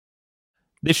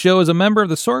This show is a member of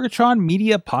the Sorgatron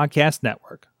Media Podcast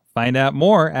Network. Find out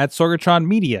more at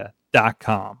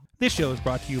sorgatronmedia.com. This show is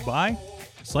brought to you by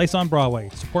Slice on Broadway,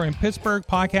 supporting Pittsburgh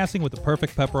podcasting with the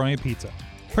perfect pepperoni pizza.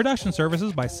 Production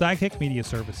services by Sidekick Media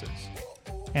Services.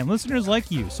 And listeners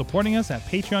like you, supporting us at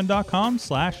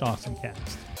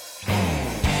patreon.com/awesomecast.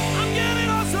 I'm getting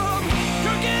awesome,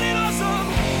 you're getting awesome,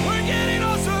 we're getting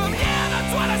awesome, yeah,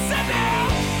 that's what I said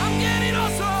now. I'm getting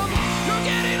awesome, you're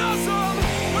getting awesome,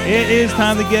 we're It getting is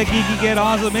time to awesome, get geeky, yeah, get that's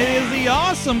awesome. what I It is said the now.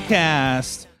 Awesome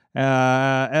Cast.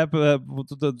 I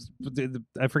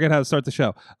forget how to start the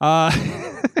show.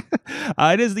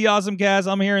 It is the Awesome Cast.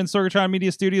 I'm here in Sorgatron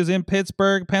Media Studios in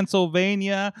Pittsburgh,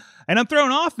 Pennsylvania, and I'm thrown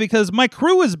off because my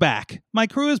crew is back.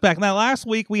 Now, last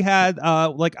week we had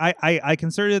I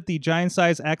considered it the giant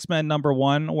size X-Men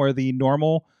 #1, where the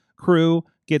normal crew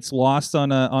gets lost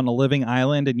on a living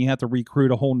island, and you have to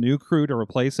recruit a whole new crew to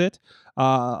replace it.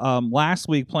 Last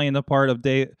week, playing the part of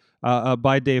Dave.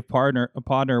 By Dave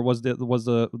Podner was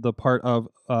the part of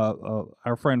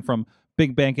our friend from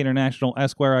Big Bank International,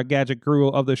 Esquire, gadget guru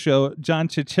of the show, John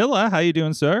Chichilla. How you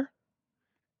doing, sir?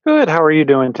 Good. How are you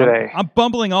doing today? I'm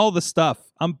bumbling all the stuff.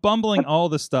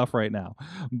 Right now,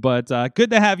 but good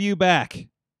to have you back.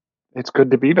 It's good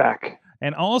to be back.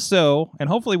 And also, and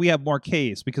hopefully we have more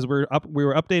Ks because we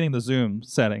were updating the Zoom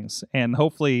settings, and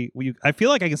hopefully I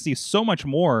feel like I can see so much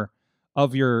more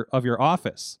of your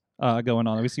office going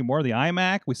on. We see more of the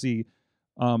iMac. We see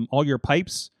all your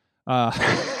pipes.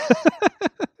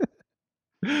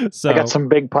 So I got some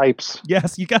big pipes.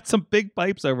 yes, you got some big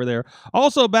pipes over there.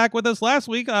 Also back with us last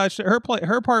week.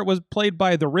 Her part was played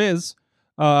by the Riz.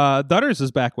 Dutters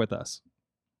is back with us.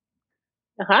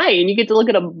 Hi, and you get to look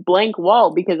at a blank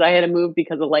wall because I had to move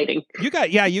because of lighting. You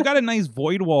got a nice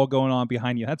void wall going on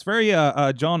behind you. That's very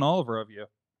John Oliver of you.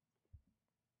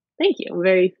 Thank you.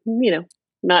 Very,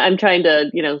 I'm trying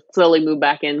to, slowly move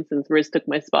back in since Riz took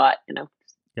my spot,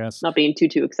 Yes. not being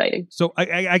too exciting. So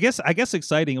I guess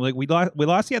exciting. Like we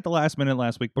lost you at the last minute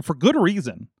last week, but for good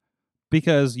reason,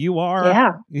 because you are.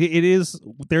 Yeah. It is.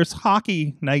 There's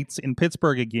hockey nights in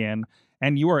Pittsburgh again,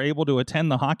 and you are able to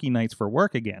attend the hockey nights for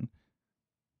work again.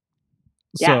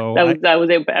 Yeah, So I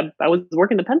was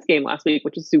working the Pens game last week,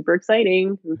 which is super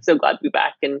exciting. I'm so glad to be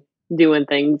back and doing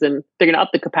things, and they're going to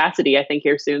up the capacity, I think,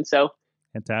 here soon. So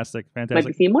fantastic. might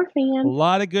be seeing more A fans.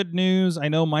 lot of good news. I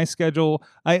know my schedule.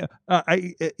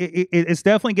 It's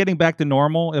definitely getting back to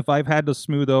normal. If I've had to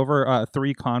smooth over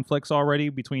 3 conflicts already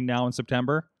between now and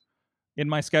September in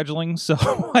my scheduling, so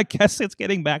I guess it's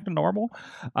getting back to normal.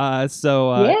 Yay.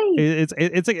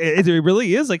 It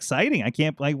really is exciting. I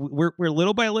can't we're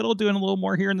little by little doing a little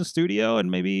more here in the studio, and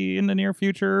maybe in the near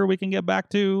future we can get back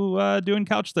to doing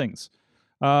couch things.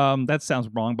 That sounds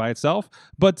wrong by itself,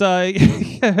 but I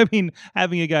mean,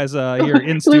 having you guys here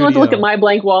in So we studio. want to look at my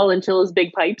blank wall and chill his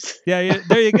big pipes. Yeah,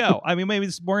 there you go. I mean, maybe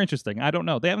it's more interesting. I don't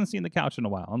know. They haven't seen the couch in a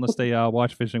while, unless they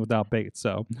watch Fishing Without Bait.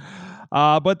 So,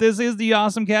 but this is the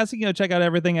Awesome Cast. You can check out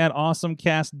everything at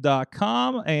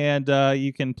awesomecast.com, and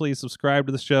you can please subscribe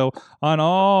to the show on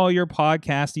all your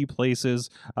podcasty places.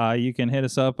 You can hit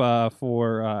us up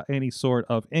for any sort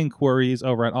of inquiries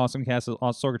over at awesomecast at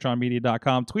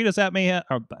sorgatronmedia.com. Tweet us at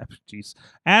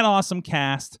at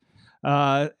awesomecast.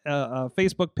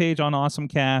 Facebook page on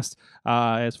Awesomecast,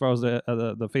 as far as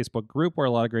the Facebook group, where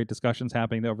a lot of great discussions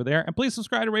happening over there. And please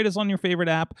subscribe to rate us on your favorite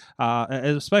app,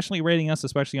 especially rating us,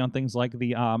 especially on things like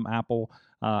the Apple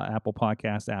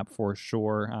Podcast app for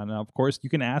sure. And of course, you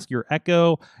can ask your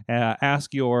Echo,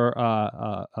 ask your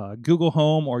Google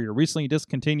Home or your recently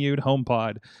discontinued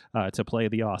HomePod to play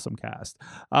the Awesomecast.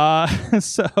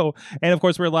 And of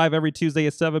course, we're live every Tuesday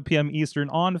at 7 p.m. Eastern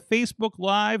on Facebook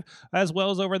Live, as well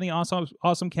as over in the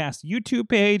Awesomecast YouTube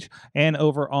page and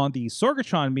over on the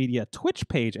Sorgatron Media Twitch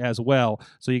page as well.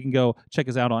 So you can go check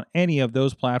us out on any of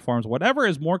those platforms, whatever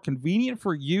is more convenient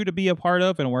for you to be a part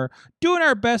of. And we're doing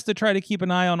our best to try to keep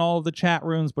an eye on all of the chat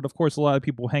rooms, but of course, a lot of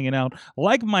people hanging out.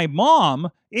 Like my mom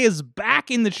is back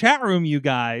in the chat room, you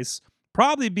guys.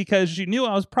 Probably because she knew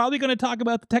I was probably going to talk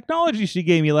about the technology she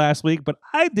gave me last week, but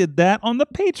I did that on the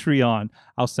Patreon.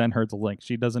 I'll send her the link.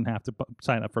 She doesn't have to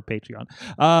sign up for Patreon.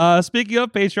 Speaking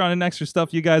of Patreon and extra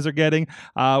stuff you guys are getting,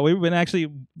 we've been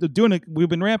actually we've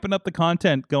been ramping up the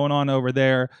content going on over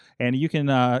there, and you can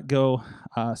go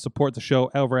support the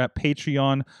show over at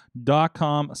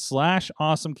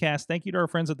patreon.com/awesomecast. Thank you to our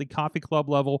friends at the Coffee Club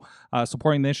level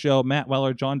supporting this show: Matt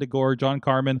Weller, John DeGore, John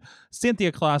Carmen,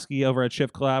 Cynthia Klosky over at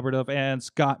Shift Collaborative, and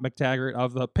Scott McTaggart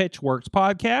of the Pitchworks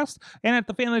podcast. And at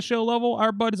the Family Show level,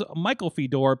 our buddies Michael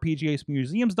Fedor,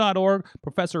 PGAmuseums.org,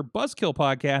 Professor Buzzkill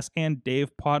podcast, and Dave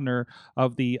Podner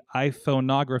of the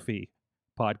iPhoneography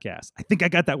podcast. I think I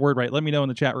got that word right. Let me know in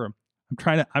the chat room.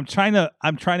 I'm trying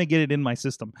to get it in my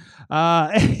system.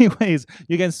 Anyways,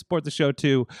 you can support the show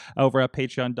too over at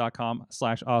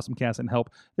patreon.com/awesomecast and help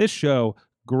this show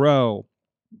grow.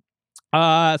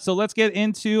 So let's get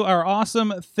into our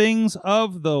awesome things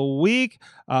of the week.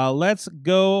 Let's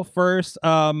go first.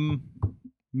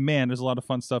 Man, there's a lot of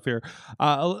fun stuff here.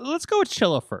 Let's go with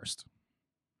Chilla first.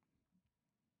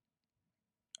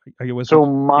 Are you with So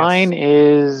me? mine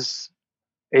is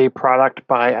a product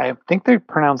by, I think they're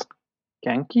pronounced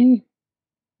Genki,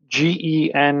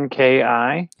 Genki.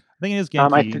 I think it is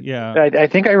Genki. Yeah. I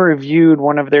think I reviewed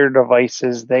one of their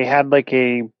devices. They had like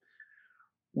a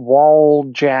wall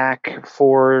jack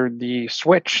for the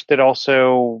Switch that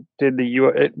also did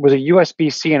it was a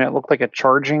USB-C, and it looked like a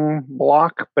charging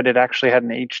block, but it actually had an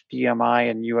HDMI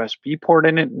and USB port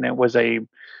in it, and it was a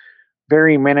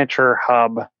very miniature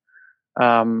hub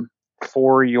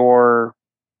for your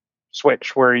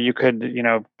Switch, where you could,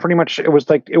 pretty much, it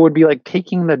would be like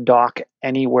taking the dock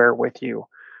anywhere with you.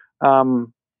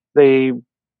 They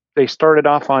started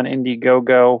off on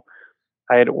Indiegogo.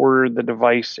 I had ordered the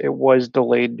device. It was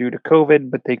delayed due to COVID,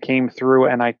 but they came through,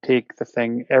 and I take the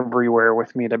thing everywhere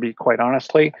with me, to be quite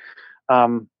honestly.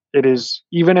 It is,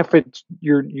 even if it's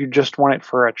you just want it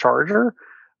for a charger,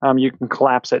 you can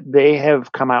collapse it. They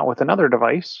have come out with another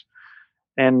device,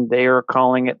 and they are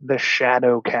calling it the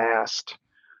Shadowcast.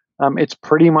 It's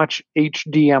pretty much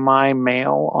HDMI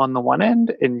male on the one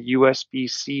end and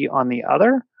USB-C on the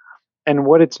other. And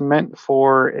what it's meant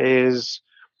for is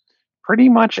pretty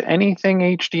much anything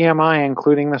HDMI,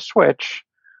 including the Switch.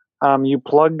 You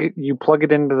plug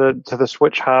it into the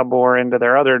Switch hub or into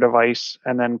their other device,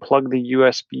 and then plug the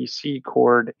USB-C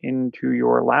cord into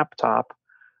your laptop,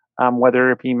 whether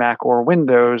it be Mac or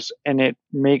Windows, and it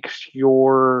makes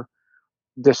your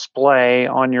display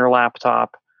on your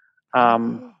laptop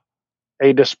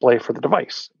a display for the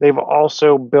device. They've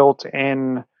also built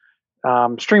in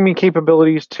streaming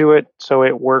capabilities to it, so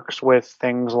it works with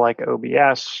things like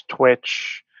OBS,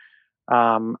 Twitch,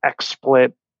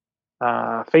 XSplit,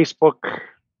 Facebook,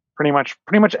 pretty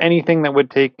much anything that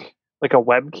would take like a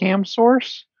webcam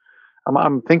source.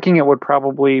 I'm thinking it would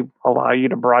probably allow you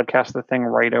to broadcast the thing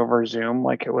right over Zoom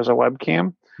like it was a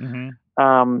webcam.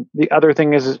 Mm-hmm. The other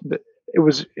thing is,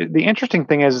 the interesting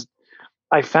thing is,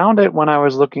 I found it when I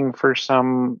was looking for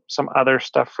some other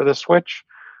stuff for the Switch,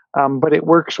 but it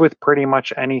works with pretty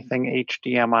much anything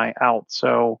HDMI out.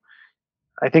 So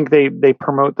I think they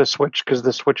promote the Switch because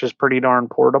the Switch is pretty darn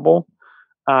portable.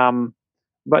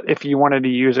 But if you wanted to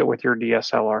use it with your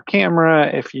DSLR camera,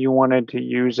 if you wanted to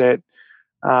use it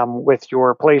with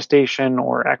your PlayStation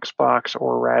or Xbox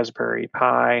or Raspberry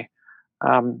Pi,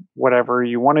 whatever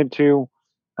you wanted to,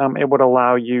 it would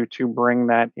allow you to bring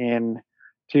that in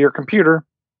to your computer.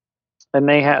 And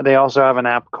they also have an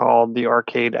app called the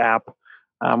Arcade app,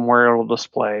 where it will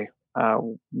display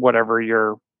whatever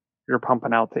you're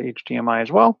pumping out to HDMI as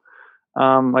well.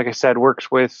 Like I said, works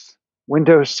with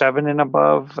Windows 7 and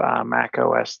above, Mac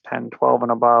OS 10, 12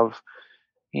 and above,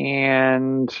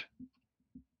 and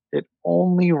it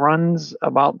only runs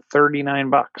about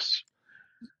 $39.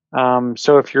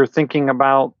 So if you're thinking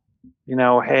about,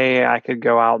 hey, I could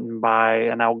go out and buy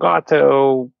an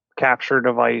Elgato capture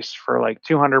device for like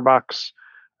 $200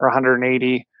 or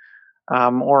 $180,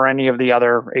 or any of the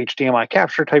other HDMI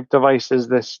capture type devices,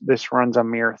 this runs a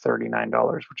mere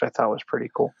 $39, which I thought was pretty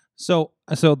cool. So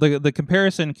the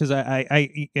comparison, because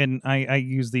I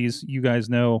use these, you guys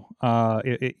know,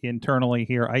 internally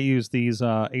here, I use these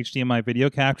HDMI video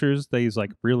captures. They use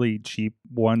like really cheap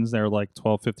ones. They're like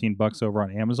 $12-15 over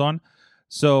on Amazon.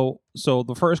 So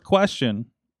the first question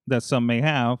that some may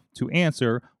have to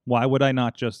answer, why would I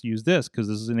not just use this? Because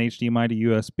this is an HDMI to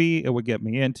USB. It would get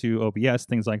me into OBS,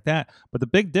 things like that. But the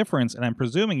big difference, and I'm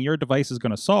presuming your device is going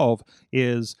to solve,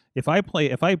 is if I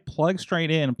plug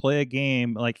straight in and play a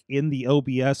game like in the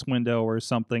OBS window or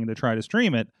something to try to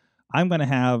stream it, I'm going to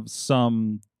have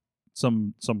some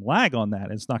lag on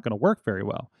that. It's not going to work very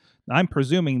well. I'm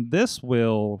presuming this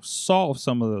will solve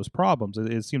some of those problems.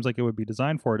 It seems like it would be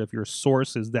designed for it if your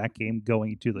source is that game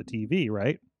going to the TV,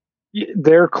 right?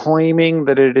 They're claiming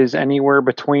that it is anywhere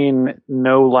between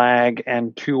no lag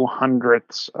and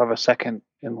 0.02 of a second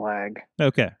in lag.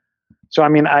 Okay. So, I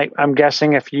mean, I'm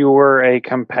guessing if you were a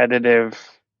competitive,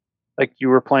 like you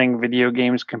were playing video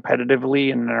games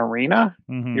competitively in an arena,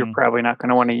 you're probably not going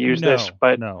to want to use this.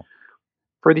 But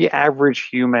for the average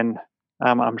human,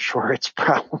 I'm sure it's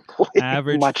probably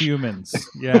average humans.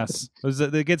 Yes,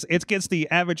 it gets the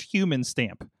average human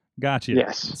stamp. Gotcha.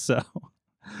 Yes. So,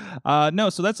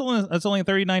 so that's only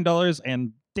 $39,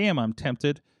 and damn, I'm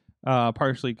tempted.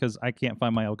 Partially because I can't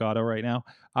find my Elgato right now.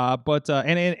 But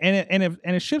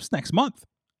it ships next month.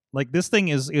 Like this thing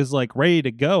is like ready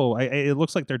to go. It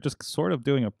looks like they're just sort of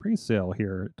doing a pre-sale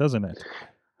here, doesn't it?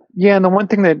 Yeah, and the one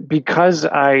thing that, because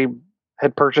I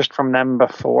had purchased from them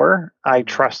before, I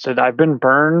trusted. I've been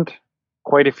burned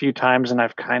quite a few times, and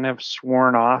I've kind of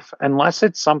sworn off, unless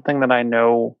it's something that I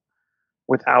know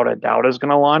without a doubt is going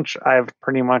to launch. I've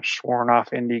pretty much sworn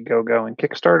off Indiegogo and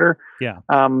Kickstarter. Yeah.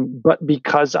 But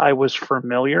because I was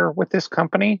familiar with this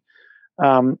company,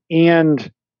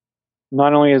 and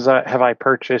not only have I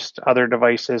purchased other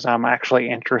devices, I'm actually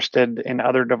interested in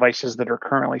other devices that are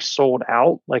currently sold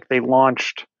out. Like they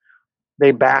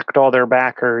backed all their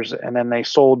backers, and then they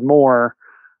sold more,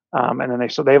 and then they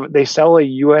sell a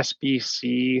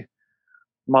USB-C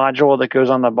module that goes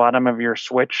on the bottom of your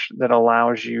Switch that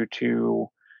allows you to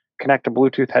connect a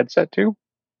Bluetooth headset to,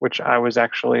 which I was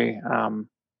actually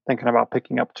thinking about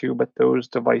picking up too. But those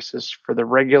devices for the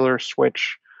regular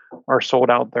Switch are sold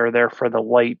out. They're there for the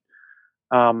Lite.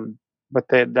 But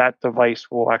that device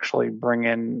will actually bring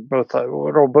in both,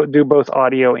 it'll do both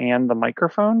audio and the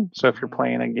microphone. So if you're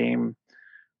playing a game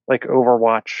like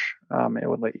Overwatch, it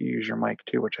would let you use your mic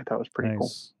too, which I thought was pretty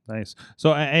cool. Nice.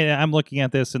 So I'm looking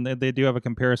at this, and they do have a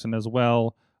comparison as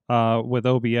well with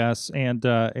OBS, and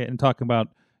talking about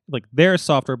like their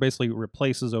software basically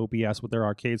replaces OBS with their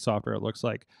arcade software. It looks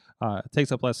like it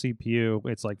takes up less CPU.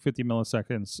 It's like 50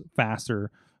 milliseconds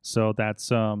faster. So that's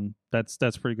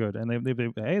pretty good. And they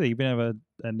even have a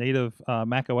native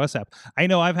Mac OS app. I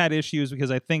know I've had issues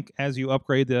because I think as you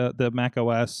upgrade the Mac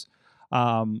OS,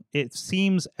 it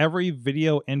seems every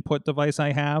video input device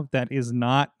I have that is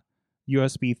not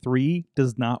USB 3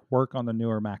 does not work on the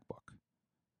newer MacBook,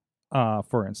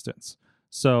 for instance.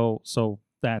 So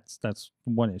that's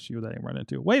one issue that I run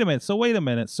into. Wait a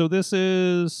minute. So this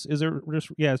is it just,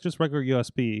 it's just regular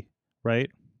USB, right?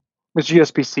 It's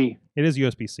USB-C. It is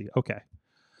USB-C. Okay.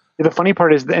 The funny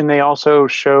part is, and they also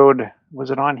showed,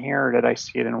 was it on here or did I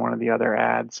see it in one of the other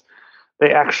ads?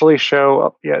 They actually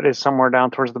show, it is somewhere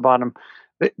down towards the bottom.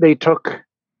 They took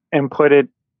and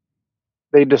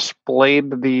they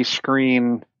displayed the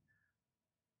screen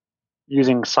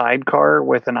using Sidecar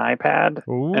with an iPad.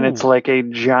 Ooh. And it's like a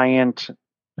giant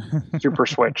Super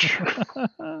Switch.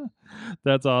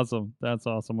 That's awesome.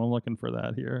 I'm looking for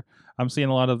that here. I'm seeing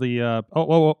a lot of the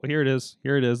here it is.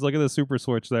 Look at the Super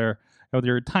Switch there with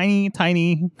your tiny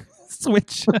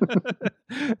Switch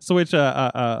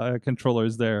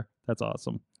controllers there. That's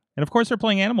awesome. And of course they're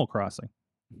playing Animal Crossing.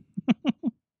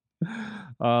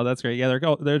 That's great. Yeah,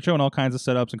 they're showing all kinds of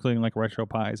setups, including like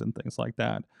RetroPies and things like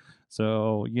that.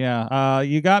 So yeah,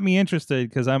 you got me interested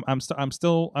because I'm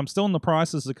still in the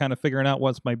process of kind of figuring out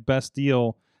what's my best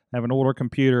deal. I have an older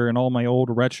computer and all my old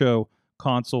retro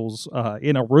consoles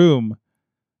in a room,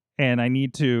 and I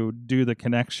need to do the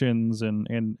connections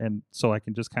and so I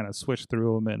can just kind of switch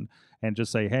through them and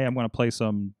just say, hey, I'm going to play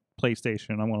some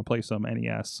PlayStation, I'm going to play some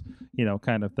NES,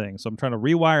 kind of thing. So I'm trying to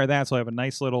rewire that so I have a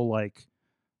nice little like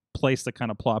place to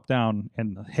kind of plop down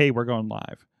and hey, we're going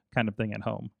live kind of thing at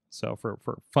home. So for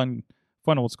fun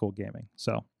old school gaming.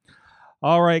 So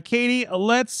all right, Katie,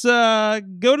 let's go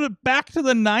back to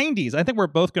the 90s. I think we're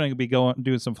both going to be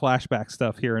doing some flashback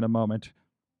stuff here in a moment.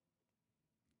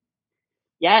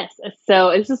 Yes.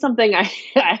 So this is something I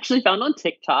actually found on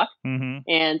TikTok, mm-hmm.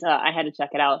 and I had to check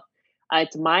it out.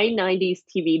 It's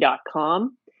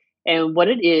my90stv.com. And what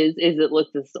it is it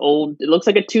looks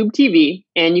like a tube TV,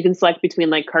 and you can select between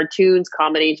like cartoons,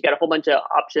 comedies. You got a whole bunch of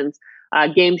options,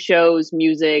 game shows,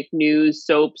 music, news,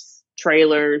 soaps,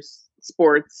 trailers,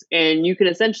 sports. And you can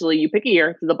you pick a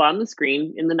year to the bottom of the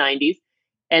screen in the 90s,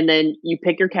 and then you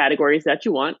pick your categories that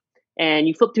you want, and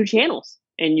you flip through channels,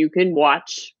 and you can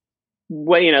watch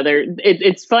what,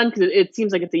 it's fun because it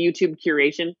seems like it's a YouTube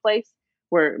curation place.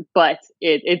 But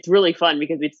it's really fun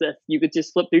because you could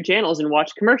just flip through channels and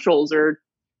watch commercials, or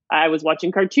I was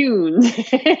watching cartoons.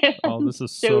 Oh, this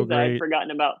is so great. I'd forgotten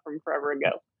about from forever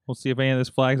ago. We'll see if any of this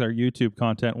flags our YouTube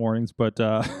content warnings, but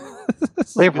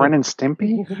they have Ren and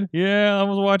Stimpy. Yeah, I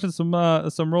was watching some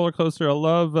roller coaster. I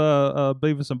love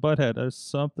Beavis and Butthead. There's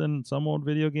some old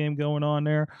video game going on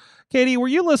there. Katie, were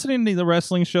you listening to the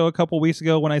wrestling show a couple weeks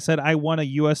ago when I said I want a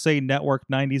USA Network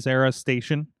 90s era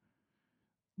station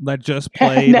that just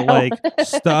played like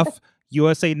stuff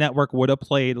USA Network would have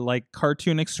played, like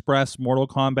Cartoon Express, Mortal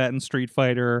Kombat, and Street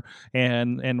Fighter,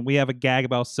 and we have a gag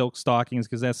about silk stockings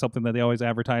because that's something that they always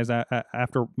advertise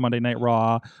after Monday Night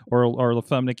Raw, or La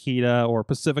Femme Nikita, or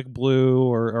Pacific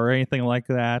Blue, or anything like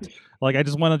that. Like I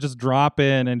just want to just drop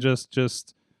in and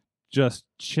just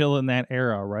chill in that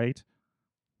era, right?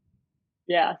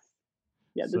 Yeah.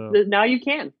 Yeah, So, now you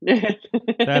can.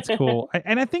 that's cool.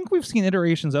 And I think we've seen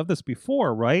iterations of this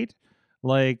before, right?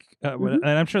 Like, Mhm. and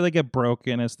I'm sure they get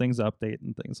broken as things update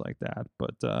and things like that.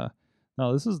 But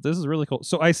no, this is really cool.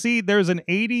 So I see there's an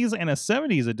 80s and a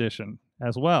 70s edition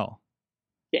as well.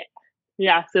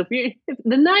 Yeah, so if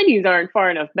the 90s aren't far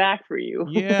enough back for you.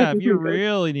 Yeah, if you go-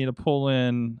 really need to pull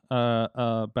in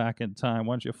back in time,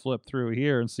 why don't you flip through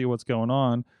here and see what's going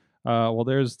on? Well,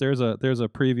 there's a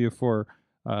preview for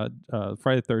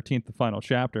Friday the 13th, the final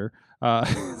chapter.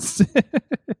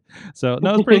 So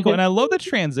no, it's pretty cool, and I love the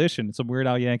transition. Some Weird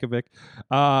Al Yankovic.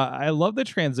 I love the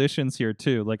transitions here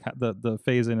too, like the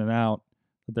phase in and out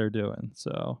that they're doing.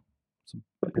 So some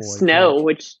with the Boy snow, George.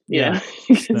 which Yeah.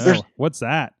 you know, Snow. What's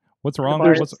that? What's wrong?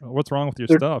 There's- What's wrong with your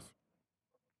there- stuff?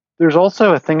 There's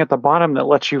also a thing at the bottom that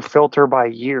lets you filter by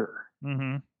year,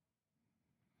 Mm-hmm.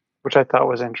 which I thought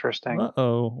was interesting.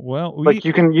 Uh-oh. Well, Like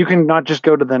you can not just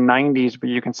go to the 90s, but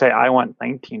you can say I want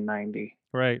 1990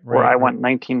 right, or I right, want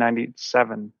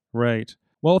 1997. right.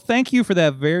 Well, thank you for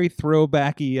that very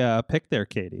throwbacky pick there,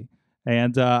 Katie.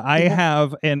 And I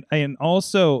have an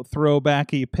also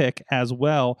throwbacky pick as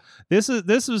well. This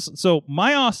is so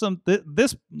my awesome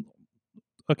this.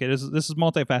 Okay, this is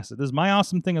multifaceted. This is my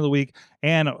awesome thing of the week,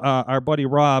 and our buddy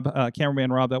Rob,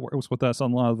 cameraman Rob, that works with us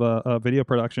on a lot of video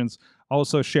productions,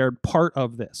 also shared part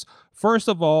of this. First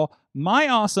of all, my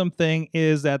awesome thing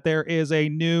is that there is a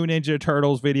new Ninja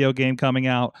Turtles video game coming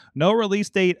out. No release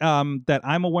date that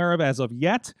I'm aware of as of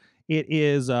yet. It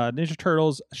is Ninja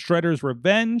Turtles Shredder's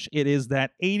Revenge. It is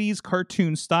that 80s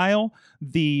cartoon style.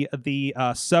 The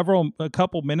a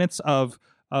couple minutes of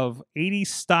 80s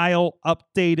style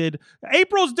updated.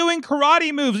 April's doing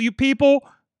karate moves, you people.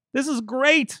 This is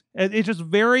great. It's just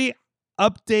very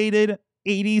updated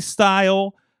 80s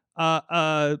style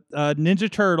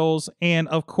Ninja Turtles, and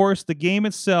of course the game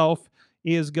itself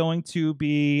is going to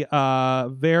be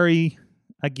very,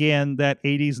 again, that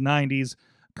 80s 90s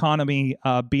Konami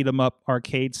beat 'em up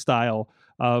arcade style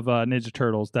of Ninja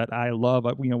Turtles that I love.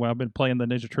 When I've been playing the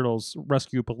Ninja Turtles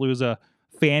Rescue Palooza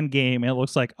fan game, and it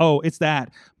looks like, oh, it's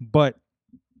that, but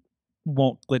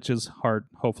won't glitch as hard,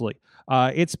 hopefully.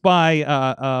 It's by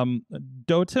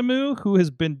Dotemu, who has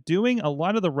been doing a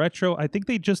lot of the retro. I think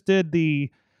they just did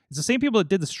it's the same people that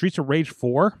did the Streets of Rage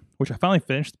 4, which I finally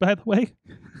finished, by the way.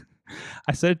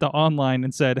 I said it to online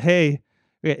and said, hey,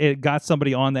 it got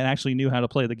somebody on that actually knew how to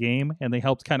play the game, and they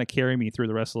helped kind of carry me through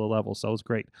the rest of the level, so it was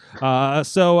great. I'm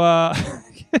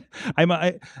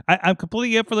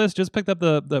completely up for this. Just picked up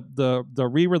the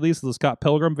re-release of the Scott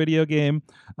Pilgrim video game.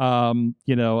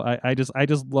 I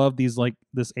just love these, like,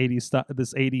 this 80s stuff,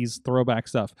 this 80s throwback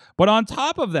stuff. But on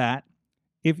top of that,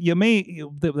 if you may,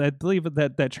 I believe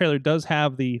that trailer does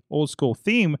have the old school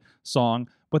theme song,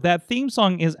 but that theme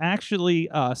song is actually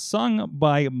sung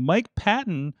by Mike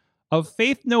Patton of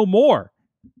Faith No More,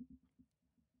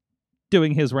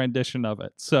 doing his rendition of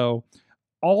it. So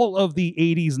all of the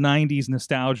 80s, 90s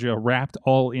nostalgia wrapped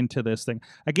all into this thing.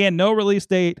 Again, no release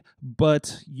date,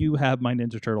 but you have my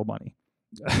Ninja Turtle money.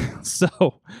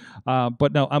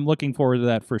 But no, I'm looking forward to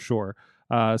that for sure.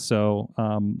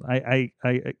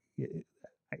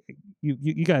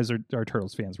 You guys are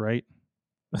Turtles fans, right?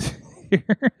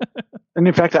 And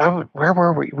in fact, where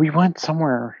were we? We went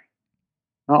somewhere,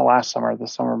 not last summer, the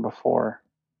summer before.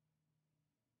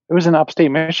 It was in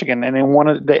upstate Michigan, and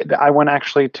I went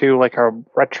actually to like a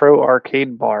retro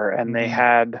arcade bar, and they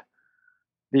had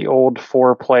the old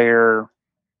 4-player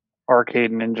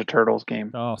arcade Ninja Turtles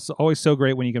game. Oh, so always so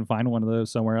great when you can find one of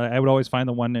those somewhere. I would always find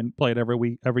the one and play it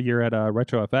every year at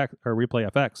Retro FX or Replay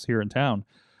FX here in town.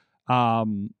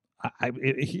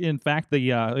 In fact,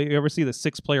 you ever see the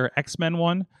 6-player X-Men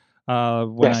one?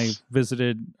 When I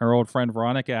visited our old friend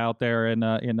Veronica out there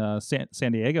in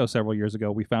San Diego several years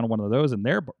ago, we found one of those in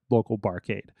their local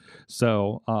barcade.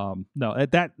 So no,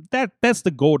 that's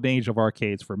the golden age of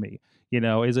arcades for me.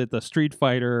 Is it the Street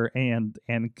Fighter and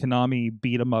Konami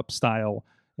beat 'em up style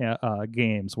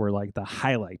games were like the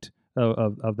highlight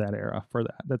of that era for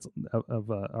that. That's of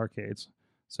arcades.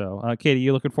 So Katie,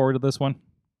 you looking forward to this one?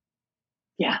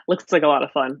 Yeah, looks like a lot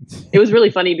of fun. It was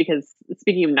really funny because,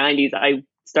 speaking of 90s, I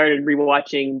started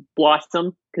rewatching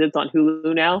Blossom because it's on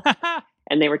Hulu now.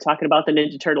 And they were talking about the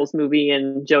Ninja Turtles movie,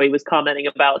 and Joey was commenting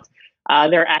about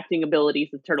their acting abilities,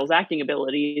 the Turtles' acting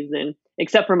abilities, and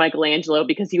except for Michelangelo,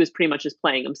 because he was pretty much just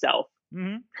playing himself.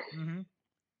 Mm-hmm. Mm-hmm.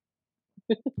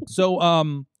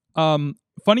 So,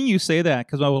 funny you say that,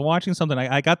 because I was watching something.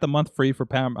 I got the month free for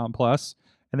Paramount Plus,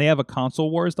 and they have a Console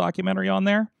Wars documentary on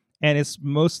there. And it's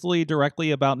mostly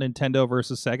directly about Nintendo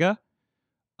versus Sega.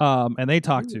 And they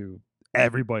talk to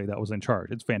everybody that was in charge.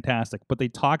 It's fantastic. But they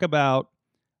talk about,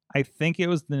 I think it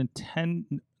was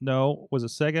Nintendo. No, was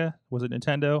it Sega? Was it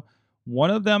Nintendo? one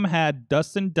of them had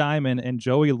Dustin Diamond and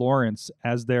Joey Lawrence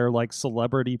as their like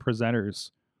celebrity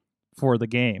presenters for the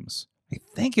games. I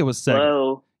think it was Sega.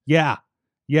 Whoa. Yeah.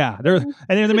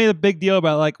 They made a big deal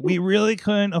about like we really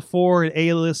couldn't afford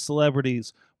A-list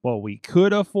celebrities. Well, we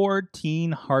could afford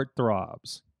teen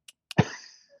heartthrobs.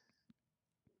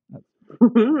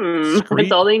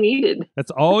 That's all they needed.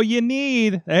 That's all you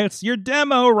need. That's your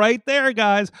demo right there,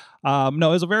 guys.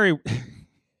 No, it was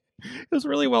it was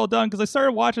really well done because I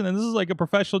started watching, and this is like a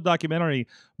professional documentary,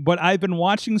 but I've been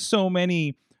watching so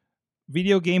many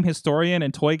Video Game Historian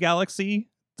and Toy Galaxy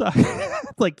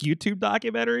like YouTube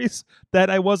documentaries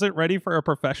that I wasn't ready for a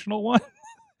professional one.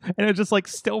 And it just like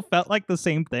still felt like the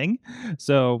same thing.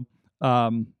 So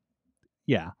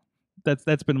yeah,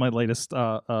 that's been my latest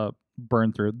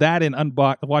burn through that, and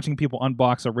watching people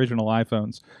unbox original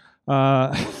iPhones.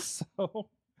 So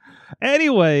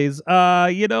anyways,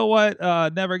 you know what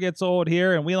never gets old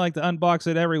here, and we like to unbox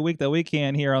it every week that we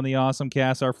can here on the Awesome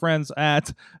Cast. Our friends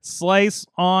at Slice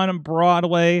on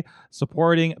Broadway,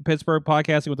 supporting Pittsburgh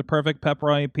podcasting with the perfect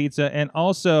pepperoni pizza, and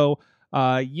also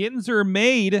Yinzer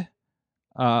Made.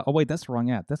 Oh wait, that's the wrong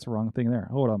app. That's the wrong thing there.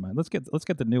 Hold on, man. Let's get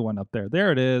the new one up there.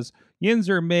 There it is.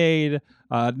 Yinzer Made,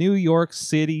 New York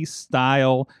City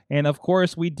style. And of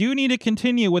course, we do need to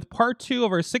continue with part 2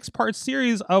 of our 6-part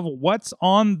series of What's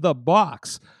on the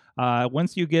Box.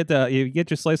 Once you get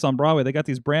your Slice on Broadway, they got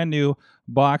these brand new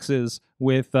boxes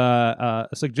with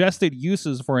suggested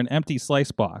uses for an empty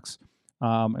slice box.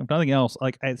 If nothing else,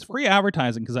 like it's free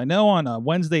advertising because I know on a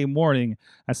Wednesday morning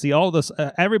I see all this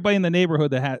everybody in the neighborhood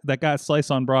that got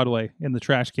Slice on Broadway in the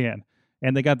trash can,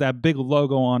 and they got that big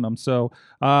logo on them. So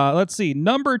let's see,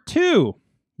 number 2,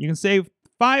 you can save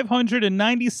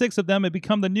 596 of them and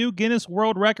become the new Guinness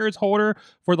World Records holder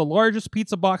for the largest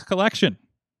pizza box collection.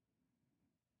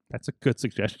 That's a good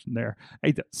suggestion there.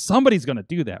 Hey, somebody's gonna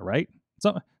do that, right?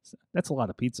 So that's a lot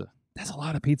of pizza. That's a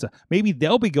lot of pizza. Maybe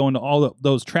they'll be going to all of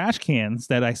those trash cans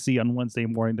that I see on Wednesday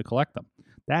morning to collect them.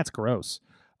 That's gross.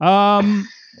 Watch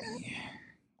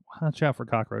out for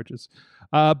cockroaches.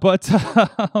 Yeah.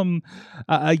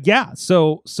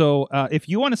 So if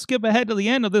you want to skip ahead to the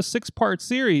end of this 6-part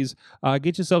series,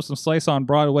 get yourself some Slice on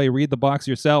Broadway. Read the box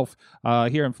yourself.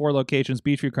 Here in 4 locations: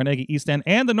 Beechview, Carnegie, East End,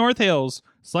 and the North Hills.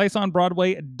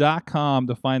 SliceOnBroadway.com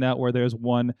to find out where there's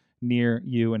one near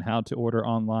you and how to order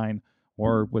online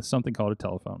or with something called a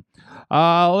telephone.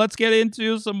 Let's get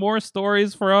into some more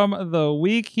stories from the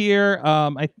week here.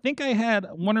 I think I had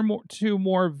 2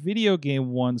 more video game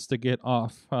ones to get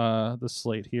off the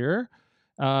slate here.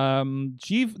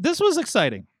 This was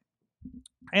exciting.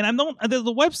 And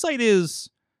the website is,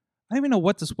 I don't even know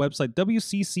what this website,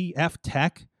 WCCF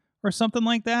Tech or something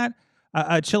like that.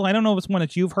 Chill, I don't know if it's one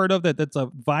that you've heard of that's a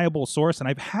viable source, and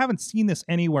I haven't seen this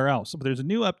anywhere else. But there's a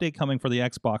new update coming for the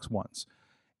Xbox Ones.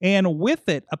 And with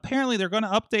it, apparently they're going to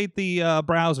update the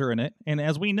browser in it. And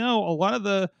as we know, a lot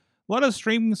of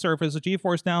streaming services,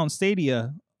 GeForce Now and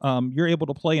Stadia, you're able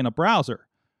to play in a browser.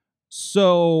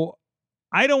 So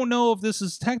I don't know if this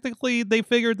is technically they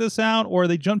figured this out or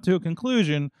they jumped to a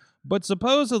conclusion, but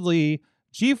supposedly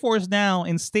GeForce Now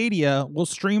and Stadia will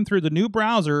stream through the new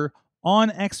browser on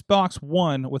Xbox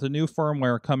One with a new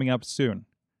firmware coming up soon.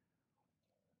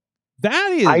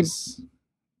 That is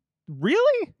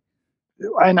really?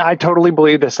 And I totally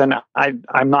believe this, and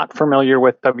I'm not familiar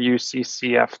with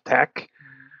WCCF Tech,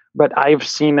 but I've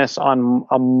seen this on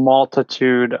a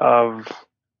multitude of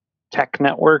tech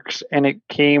networks, and it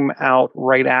came out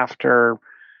right after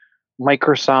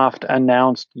Microsoft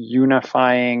announced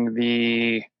unifying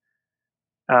the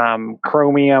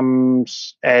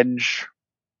Chromium's Edge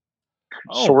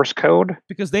source code.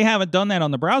 Because they haven't done that on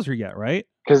the browser yet, right?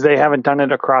 Because they haven't done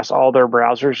it across all their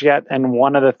browsers yet, and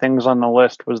one of the things on the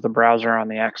list was the browser on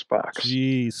the Xbox.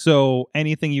 Gee, so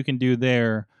anything you can do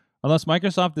there, unless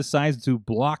Microsoft decides to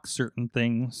block certain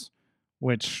things,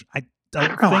 which I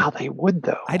don't know how they would,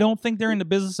 though. I don't think they're in the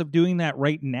business of doing that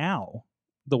right now,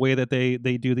 the way that they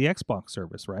do the Xbox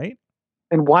service, right?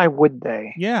 And why would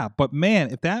they? Yeah, but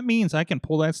man, if that means I can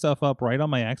pull that stuff up right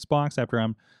on my Xbox after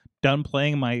I'm done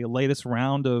playing my latest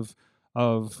round of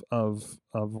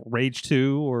Rage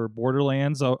 2 or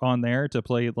Borderlands on there to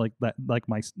play like that, like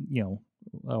my,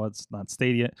 it's not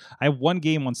Stadia. I have one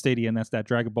game on Stadia, and that's that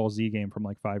Dragon Ball Z game from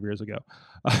like 5 years ago.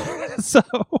 So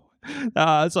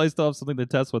I still have something to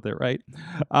test with it, right?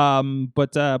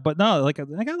 But no, like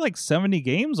I got like 70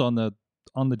 games on the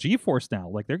GeForce now.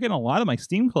 Like they're getting a lot of my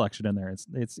Steam collection in there.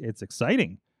 It's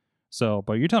exciting. So,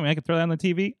 but you're telling me I can throw that on the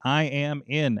TV? I am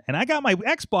in, and I got my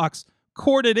Xbox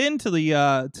corded into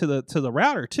the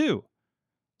router too,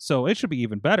 so it should be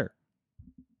even better.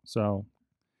 So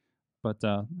But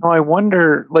No, I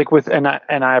wonder, like with, and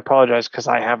I apologize because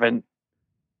I haven't,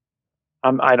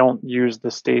 I don't use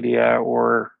the Stadia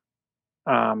or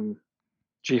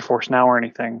GeForce Now or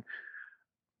anything,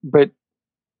 but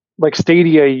like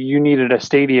Stadia, you needed a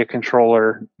Stadia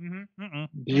controller. Do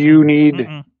you need,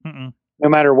 no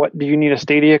matter what, do you need a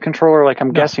Stadia controller? Like I'm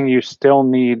No. guessing you still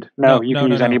need, you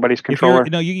can use anybody's If controller.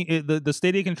 the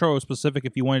Stadia controller was specific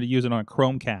if you wanted to use it on a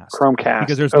Chromecast. Chromecast.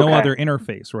 Because there's no other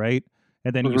interface, right?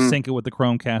 And then you Mhm. sync it with the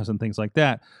Chromecast and things like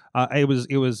that. It was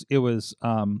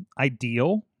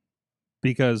ideal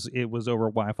because it was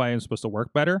over Wi-Fi and supposed to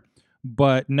work better.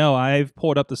 But no, I've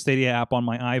pulled up the Stadia app on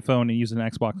my iPhone and used an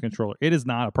Xbox controller. It is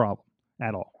not a problem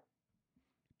at all.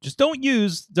 Just don't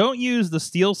use the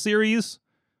SteelSeries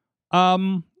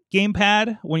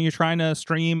gamepad when you're trying to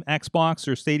stream Xbox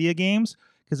or Stadia games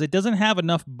because it doesn't have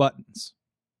enough buttons.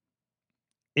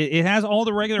 It has all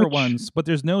the regular ones, but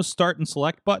there's no start and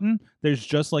select button. There's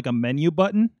just like a menu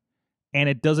button, and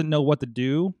it doesn't know what to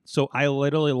do. So I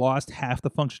literally lost half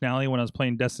the functionality when I was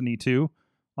playing Destiny 2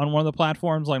 on one of the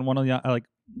platforms, like one of the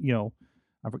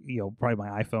probably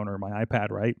my iPhone or my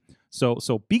iPad, right? So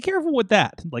be careful with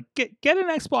that. Like get an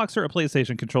Xbox or a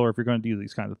PlayStation controller if you're going to do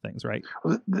these kinds of things, right?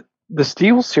 The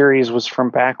SteelSeries was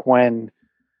from back when,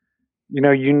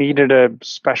 you needed a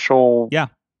special. Yeah.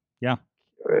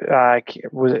 I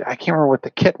can't remember what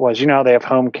the kit was. They have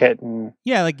HomeKit and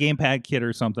like gamepad kit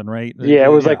or something, right? Yeah,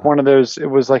 it was like one of those. It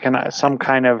was like some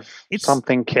kind of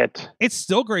something kit. It's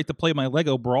still great to play my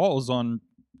Lego Brawls on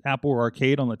Apple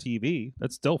Arcade on the TV.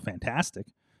 That's still fantastic.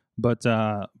 But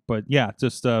yeah,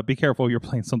 just be careful you're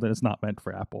playing something that's not meant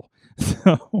for Apple.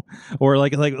 So, or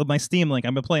like my Steam Link.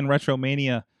 I've been playing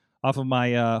Retromania off of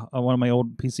my one of my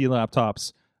old PC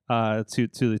laptops to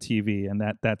the TV, and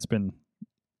that's been.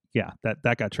 Yeah,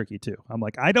 that got tricky too. I'm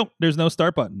like, there's no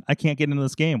start button. I can't get into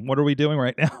this game. What are we doing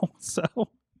right now? So,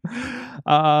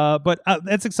 but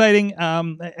that's exciting.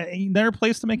 Another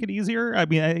place to make it easier. I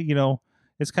mean,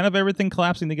 it's kind of everything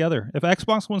collapsing together. If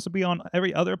Xbox wants to be on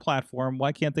every other platform,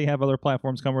 why can't they have other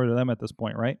platforms come over to them at this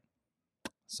point, right?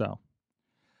 So,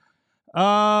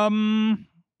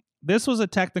 this was a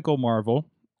technical marvel.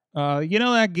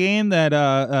 That game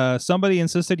that somebody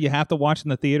insisted you have to watch in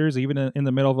the theaters, even in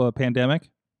the middle of a pandemic?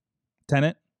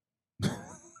 Tenet,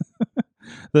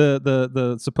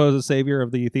 the supposed savior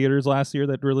of the theaters last year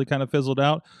that really kind of fizzled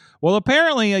out. Well,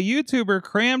 apparently a YouTuber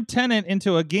crammed Tenet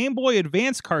into a Game Boy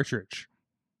Advance cartridge.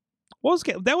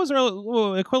 That was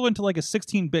equivalent to like a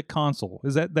 16-bit console.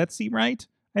 Is that seem right?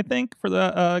 I think for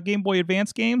the Game Boy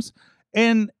Advance games,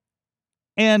 and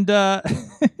there's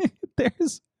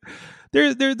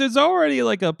already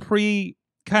like a pre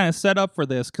kind of set up for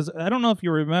this because I don't know if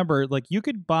you remember, like you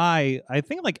could buy, I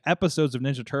think like episodes of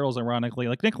Ninja Turtles, ironically,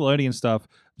 like Nickelodeon stuff,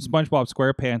 SpongeBob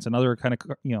SquarePants, and other kind of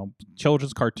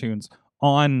children's cartoons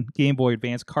on Game Boy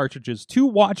Advance cartridges to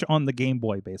watch on the Game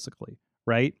Boy, basically,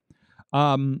 right?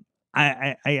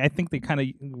 I think they kind of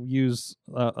use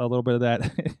a little bit of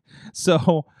that.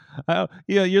 So,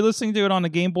 you're listening to it on a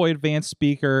Game Boy Advance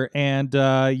speaker, and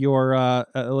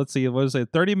let's see, what was it?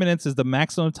 30 minutes is the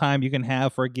maximum time you can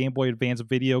have for a Game Boy Advance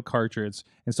video cartridge,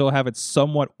 and still have it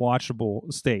somewhat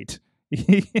watchable state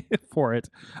for it.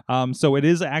 So it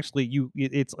is actually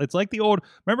it's like the old.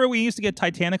 Remember, we used to get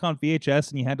Titanic on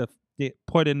VHS, and you had to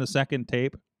put in the second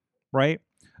tape, right?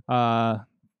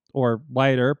 Or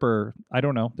Wyatt Earp, or I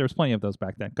don't know. There's plenty of those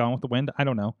back then. Gone with the Wind. I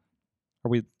don't know. Are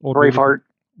we old? Braveheart.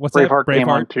 What's Braveheart that? came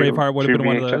on Braveheart would have been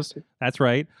one of VHS. those. That's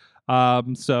right.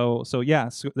 So yeah,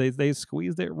 they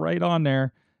squeezed it right on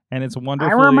there, and it's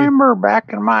wonderful. I remember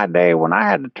back in my day when I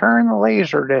had to turn the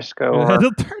laser disc over.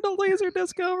 Turn the laser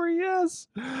disc over. Yes.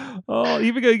 Oh,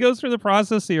 even he goes through the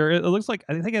process here. It looks like,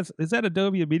 I think is that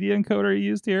Adobe Media Encoder he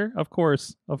used here? Of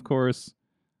course.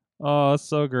 Oh,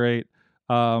 so great.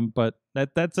 But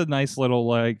that's a nice little,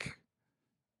 like,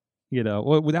 that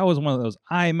was one of those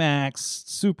IMAX,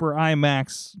 super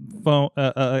IMAX phone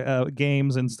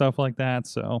games and stuff like that.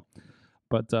 So,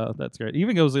 but that's great.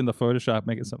 Even goes into Photoshop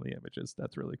making some of the images.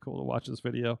 That's really cool to watch this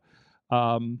video.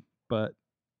 But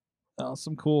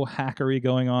some cool hackery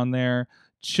going on there.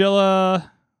 Chilla,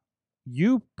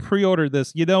 you pre-ordered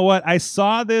this. You know what? I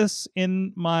saw this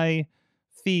in my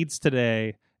feeds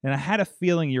today, and I had a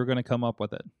feeling you were going to come up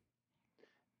with it.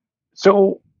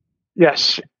 So,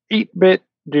 yes, 8-bit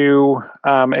do.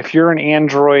 If you're an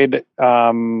Android,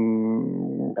 Xbox,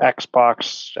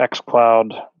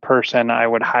 xCloud person, I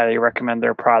would highly recommend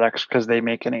their products because they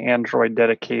make an Android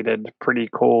dedicated, pretty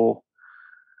cool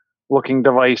looking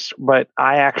device. But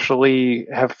I actually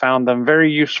have found them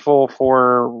very useful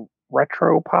for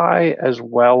RetroPie, as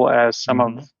well as some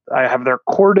of, I have their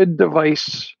corded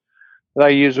device that I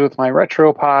use with my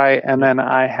RetroPie, and then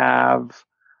I have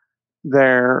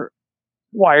their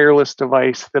wireless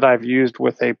device that I've used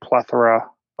with a plethora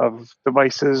of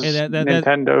devices. And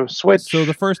Nintendo Switch. So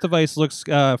the first device looks,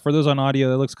 for those on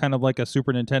audio, it looks kind of like a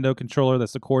Super Nintendo controller.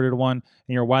 That's the corded one,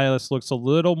 and your wireless looks a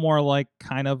little more like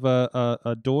kind of a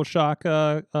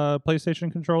DualShock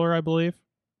PlayStation controller, I believe.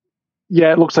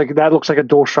 Yeah, it looks like a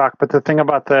DualShock. But the thing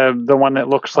about the one that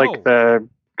looks like the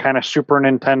kind of Super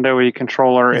Nintendo-y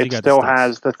controller, it still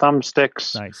has the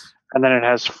thumbsticks. Nice. And then it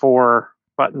has 4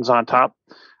 buttons on top.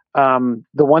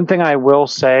 The one thing I will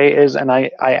say is, and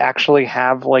I actually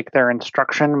have like their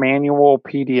instruction manual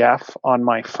PDF on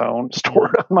my phone,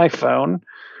 stored on my phone,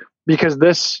 because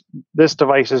this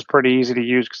device is pretty easy to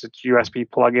use because it's USB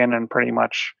plug-in and pretty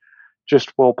much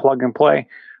just will plug and play.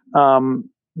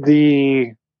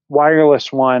 The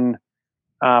wireless one,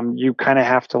 you kind of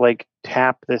have to like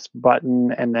tap this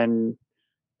button and then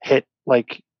hit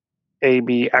like A,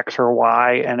 B, X, or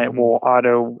Y, and it will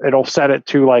it'll set it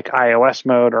to like iOS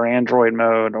mode or Android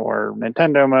mode or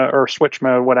Nintendo mode or Switch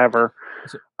mode, whatever.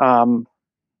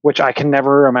 Which I can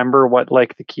never remember what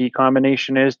like the key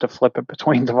combination is to flip it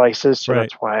between devices. So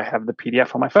that's why I have the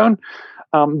PDF on my phone.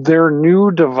 Their new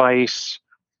device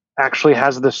actually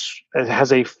has it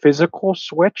has a physical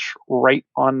switch right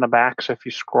on the back. So if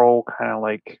you scroll kind of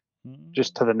like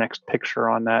just to the next picture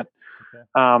on that,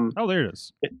 there it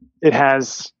is. It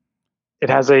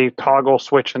has a toggle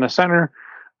switch in the center.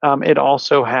 It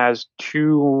also has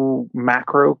 2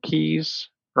 macro keys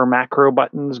or macro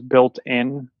buttons built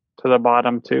in to the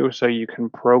bottom too, so you can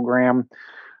program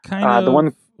kind of the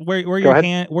one where your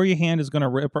hand is going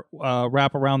to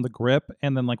wrap around the grip,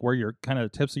 and then like where your kind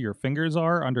of tips of your fingers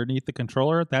are underneath the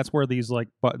controller. That's where these like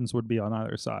buttons would be on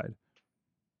either side.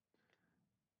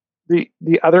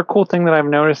 The other cool thing that I've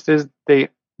noticed is they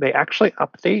actually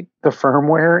update the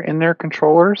firmware in their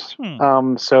controllers.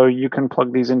 So you can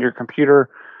plug these into your computer.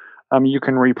 You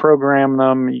can reprogram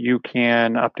them. You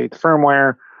can update the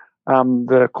firmware.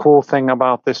 The cool thing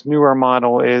about this newer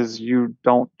model is you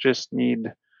don't just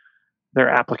need their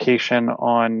application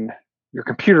on your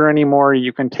computer anymore.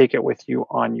 You can take it with you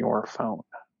on your phone,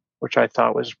 which I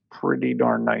thought was pretty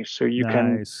darn nice. So you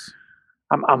can...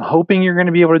 I'm hoping you're going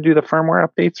to be able to do the firmware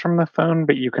updates from the phone,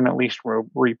 but you can at least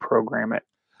reprogram it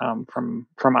from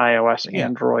iOS,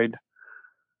 Android,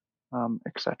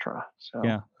 etc. So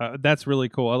that's really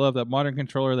cool. I love that modern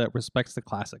controller that respects the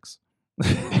classics.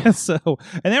 So,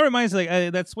 and that reminds me,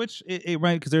 like that Switch,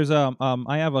 right? Because there's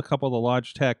I have a couple of the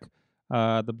Logitech,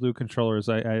 the blue controllers.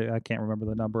 I can't remember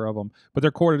the number of them, but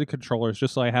they're corded controllers.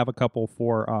 Just so I have a couple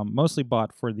for mostly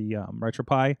bought for the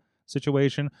RetroPie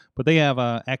situation, but they have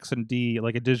X and D,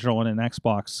 like a digital and an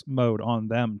Xbox mode on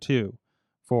them too,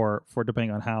 for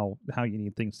depending on how you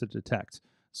need things to detect.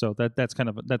 So that's kind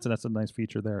of that's a nice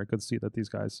feature there. Good to see that these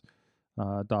guys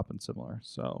adopting similar.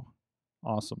 So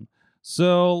awesome.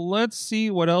 So let's see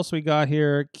what else we got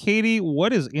here. Katie,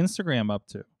 what is Instagram up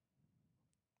to?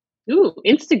 Ooh,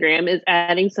 Instagram is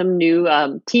adding some new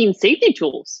teen safety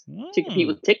tools to compete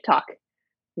with TikTok.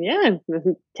 Yeah,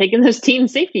 taking those teen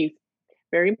safeties.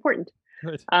 Very important.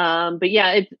 Good. But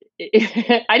yeah,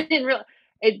 I didn't realize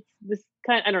it's this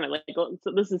kind. I don't know. Like,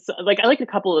 so this is like I like a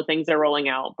couple of the things they're rolling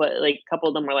out, but like a couple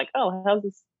of them were like, oh, how's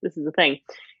this? This is a thing.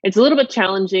 It's a little bit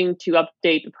challenging to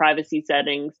update the privacy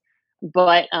settings,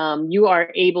 but you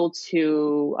are able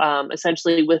to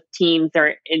essentially with teens,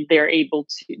 they're able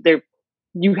to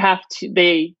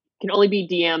they can only be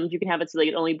DM'd. You can have it so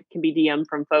they only can be DM'd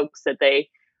from folks that they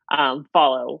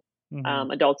follow,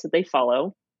 adults that they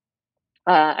follow.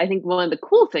 I think one of the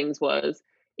cool things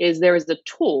is there is a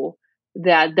tool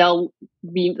that they'll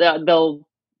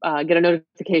get a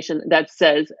notification that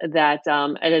says that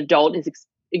an adult is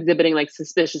exhibiting like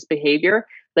suspicious behavior.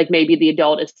 Like maybe the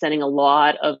adult is sending a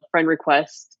lot of friend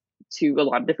requests to a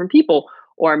lot of different people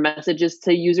or messages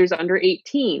to users under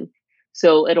 18.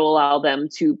 So it'll allow them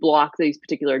to block these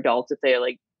particular adults if they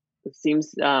like, it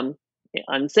seems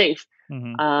unsafe.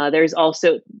 There's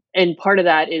also, and part of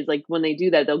that is like when they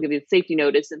do that, they'll give you a safety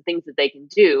notice and things that they can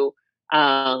do.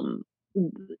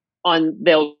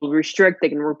 They'll restrict, they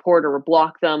can report or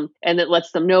block them, and it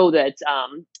lets them know that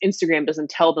Instagram doesn't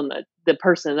tell them that the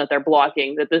person that they're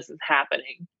blocking that this is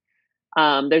happening.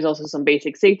 There's also some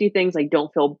basic safety things like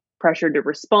don't feel pressured to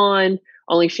respond,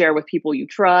 only share with people you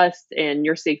trust, and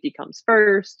your safety comes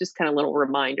first. Just kind of little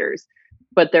reminders.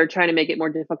 But they're trying to make it more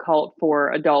difficult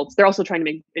for adults. They're also trying to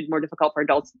make it more difficult for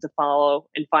adults to follow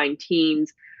and find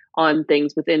teens on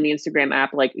things within the Instagram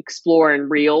app, like Explore and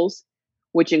Reels,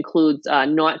 which includes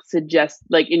not suggest,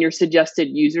 like in your suggested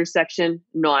user section,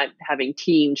 not having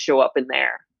teens show up in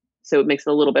there. so it makes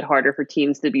it a little bit harder for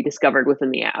teens to be discovered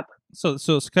within the app. So it's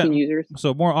kind Teen of, users.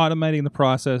 so more automating the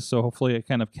process. So hopefully it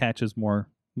kind of catches more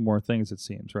things. It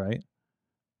seems, right?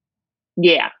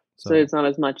 Yeah. So So it's not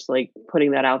as much like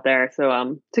putting that out there.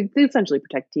 So to essentially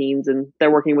protect teens, and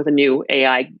they're working with a new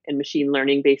AI and machine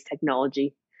learning based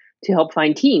technology to help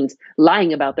find teens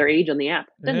lying about their age on the app.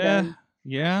 Dun dun.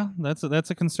 yeah, that's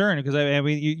a concern because I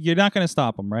mean you're not going to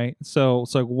stop them, right? So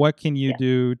what can you Yeah.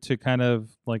 do to kind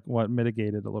of like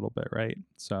mitigate it a little bit, right?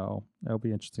 So that'll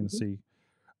be interesting to see.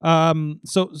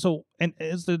 So and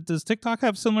does TikTok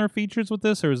have similar features with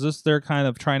this, or is this they're kind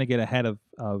of trying to get ahead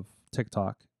of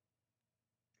TikTok?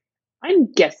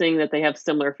 I'm guessing that they have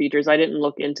similar features. I didn't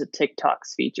look into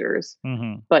TikTok's features,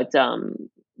 Mm-hmm. but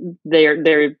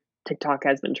their TikTok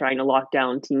has been trying to lock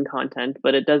down teen content,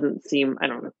 but it doesn't seem, I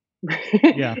don't know.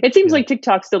 Yeah, It seems yeah. like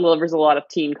TikTok still delivers a lot of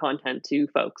teen content to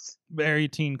folks. Very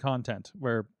teen content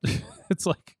where it's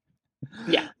like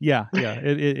Yeah. yeah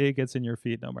it gets in your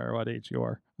feed no matter what age you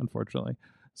are, unfortunately.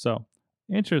 So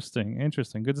interesting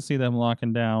good to see them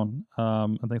locking down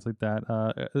and things like that.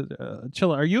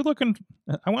 Chilla, are you looking,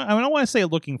 I don't want to say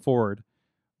looking forward,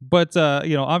 but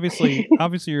obviously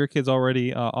your kid's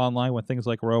already online with things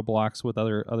like Roblox with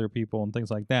other people and things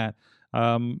like that.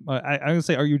 I'm gonna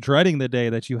say, are you dreading the day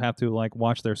that you have to like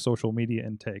watch their social media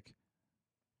intake?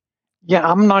 Yeah,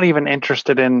 I'm not even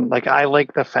interested in, like, I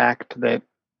like the fact that,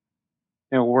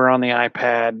 we're on the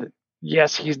iPad.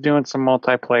 Yes, he's doing some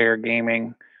multiplayer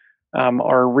gaming.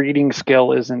 Our reading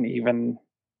skill isn't even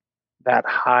that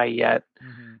high yet.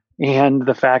 Mm-hmm. And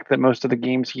the fact that most of the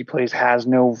games he plays has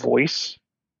no voice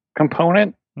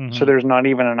component. Mm-hmm. So there's not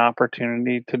even an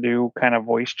opportunity to do kind of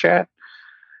voice chat.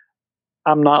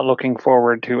 I'm not looking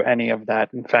forward to any of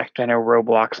that. In fact, I know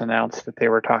Roblox announced that they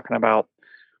were talking about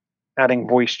adding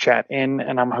voice chat in,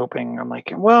 and I'm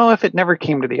like, well, if it never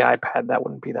came to the iPad, that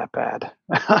wouldn't be that bad.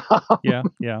 yeah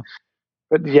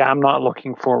But yeah, I'm not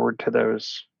looking forward to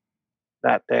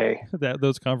that day.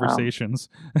 those conversations.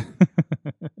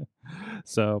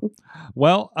 So,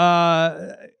 well,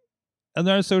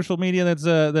 another social media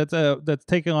that's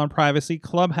taking on privacy.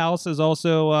 Clubhouse is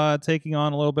also taking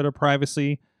on a little bit of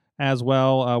privacy as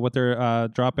well with their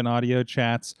drop-in audio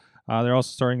chats. They're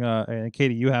also starting and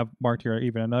Katie, you have marked here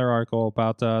even another article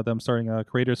about them starting a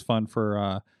creators fund for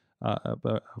a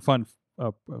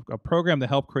program to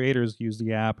help creators use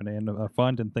the app and a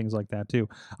fund and things like that too.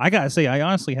 I gotta say, I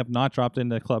honestly have not dropped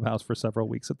into Clubhouse for several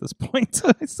weeks at this point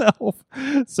myself.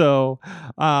 So,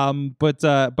 but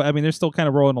I mean, they're still kind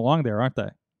of rolling along there, aren't they?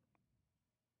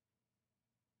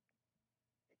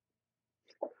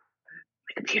 My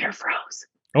computer froze.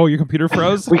 Oh, your computer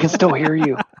froze? We can still hear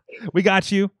you. We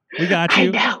got you. I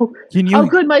know. Can you? Oh,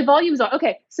 good. My volume's on.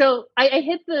 Okay, so I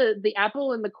hit the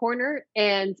apple in the corner,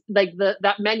 and like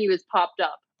that menu is popped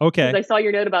up. Okay. Because I saw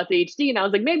your note about the HD, and I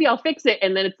was like, maybe I'll fix it.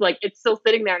 And then it's like it's still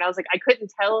sitting there, and I was like, I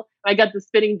couldn't tell. I got the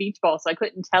spinning beach ball, so I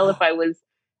couldn't tell if I was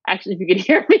actually, if you could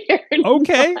hear me. Or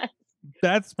Okay, not.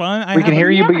 that's fine. We can hear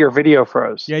you, but your video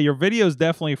froze. Yeah, your video's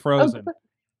definitely frozen.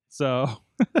 So.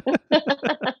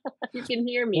 You can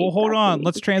hear me. Well, hold on.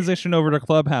 Let's transition over to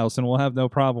Clubhouse, and we'll have no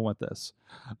problem with this.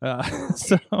 But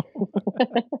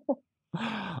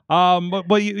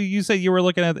you said you were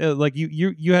looking at like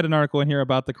you had an article in here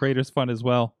about the Creators Fund as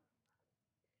well.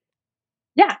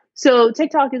 Yeah. So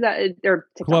TikTok is or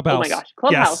TikTok. Clubhouse. Oh my gosh,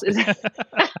 Clubhouse Yes. is.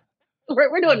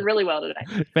 we're doing really well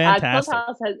today. Fantastic.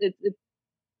 Clubhouse has it's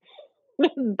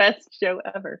best show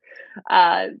ever.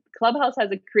 Clubhouse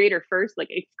has a creator first, like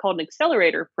it's called an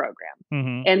accelerator program,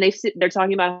 Mm-hmm. and they're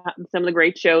talking about some of the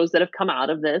great shows that have come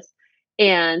out of this,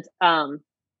 and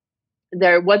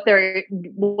they're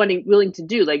willing to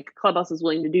do, like Clubhouse is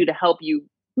willing to do to help you,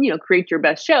 create your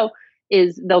best show.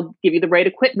 Is they'll give you the right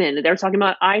equipment. They're talking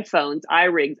about iPhones,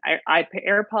 iRigs,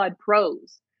 AirPod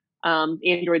Pros,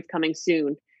 Android's coming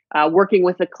soon. Working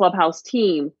with the Clubhouse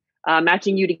team.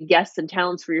 Matching you to guests and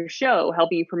talents for your show,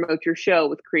 helping you promote your show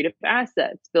with creative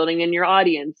assets, building in your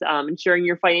audience, ensuring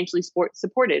you're financially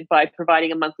supported by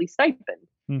providing a monthly stipend,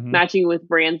 Mm-hmm. matching you with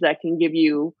brands that can give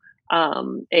you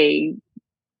things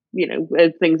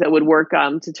that would work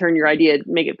to turn your idea,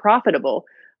 make it profitable.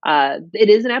 It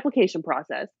is an application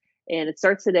process, and it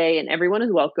starts today, and everyone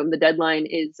is welcome. The deadline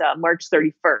is March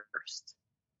 31st.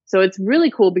 So it's really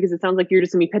cool because it sounds like you're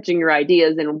just going to be pitching your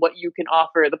ideas and what you can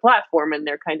offer the platform, and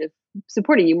they're kind of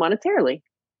supporting you monetarily.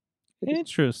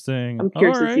 Interesting. I'm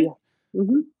curious All to see. right.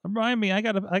 Mm-hmm. Remind me, I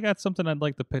got something I'd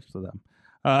like to pitch to them.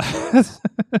 Because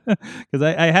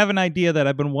I have an idea that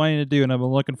I've been wanting to do, and I've been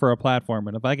looking for a platform.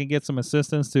 And if I can get some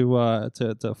assistance to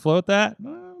float that,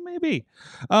 maybe.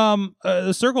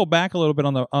 Circle back a little bit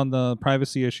on the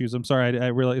privacy issues. I'm sorry, I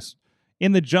realized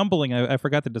in the jumbling, I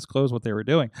forgot to disclose what they were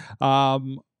doing.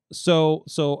 So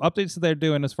updates that they're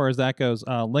doing as far as that goes.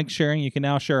 Link sharing. You can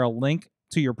now share a link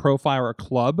to your profile or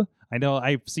club. I know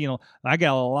I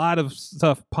got a lot of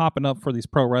stuff popping up for these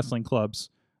pro wrestling clubs,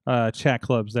 chat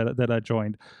clubs that I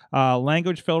joined.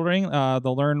 Language filtering.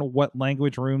 They'll learn what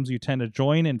language rooms you tend to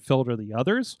join and filter the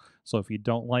others. So if you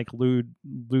don't like lewd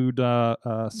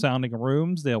sounding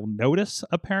rooms, they'll notice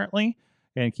apparently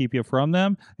and keep you from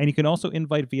them. And you can also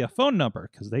invite via phone number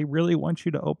because they really want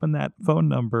you to open that phone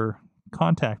number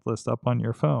contact list up on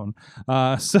your phone.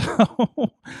 But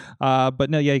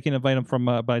no, yeah, you can invite them from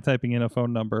by typing in a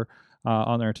phone number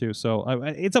on there too. So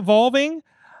it's evolving.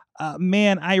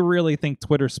 Man, I really think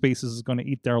Twitter Spaces is going to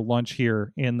eat their lunch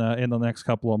here in the next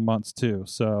couple of months too.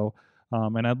 So,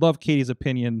 and I'd love Katie's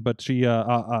opinion, but she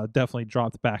definitely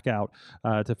dropped back out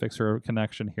to fix her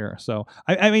connection here. So,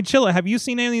 I mean, Chilla, have you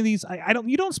seen any of these?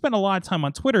 You don't spend a lot of time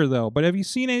on Twitter though, but have you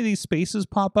seen any of these spaces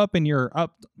pop up in your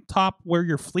up top where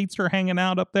your fleets are hanging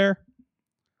out up there?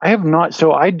 I have not.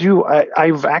 So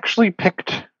I've actually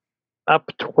picked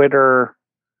up Twitter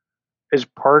as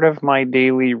part of my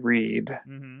daily read.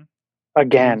 Mm-hmm.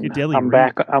 Again, I'm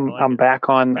back. I'm back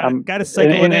on. Got to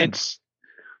cycle it in.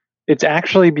 It's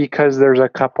actually because there's a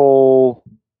couple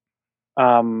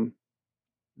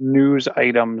news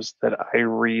items that I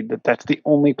read that's the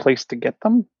only place to get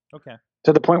them. Okay.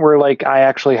 To the point where like I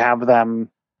actually have them,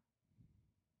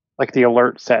 like the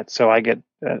alert set, so I get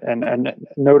a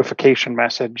notification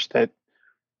message that,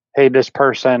 hey, this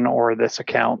person or this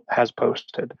account has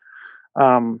posted.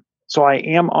 So I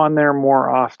am on there more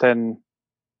often.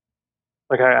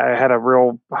 Like I had a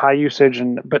real high usage,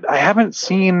 but I haven't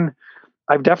seen.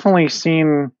 I've definitely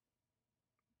seen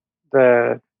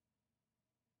what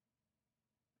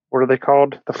are they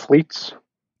called? The fleets?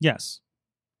 Yes.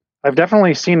 I've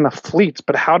definitely seen the fleets,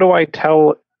 but how do I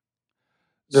tell?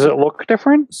 Does it look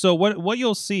different? So what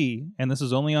you'll see, and this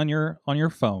is only on your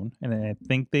phone, and I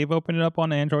think they've opened it up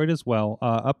on Android as well.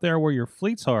 Up there where your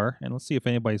fleets are, and let's see if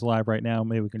anybody's live right now.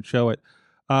 Maybe we can show it.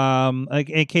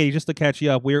 Hey, Katie, just to catch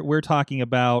you up, we're talking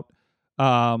about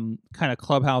kind of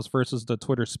Clubhouse versus the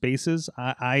Twitter Spaces.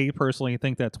 I personally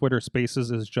think that Twitter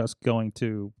Spaces is just going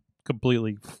to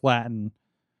completely flatten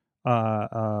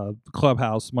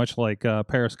Clubhouse, much like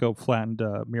Periscope flattened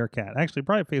Meerkat. Actually,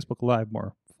 probably Facebook Live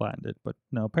more flattened it, but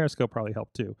no, Periscope probably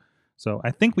helped too. So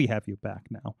I think we have you back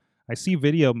now. I see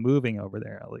video moving over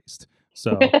there at least.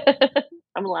 So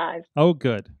I'm live. Oh,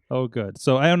 good.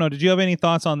 So I don't know. Did you have any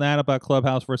thoughts on that about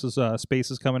Clubhouse versus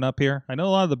Spaces coming up here? I know a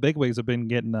lot of the bigwigs have been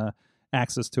getting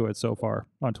access to it so far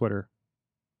on Twitter.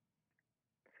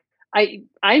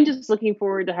 I'm just looking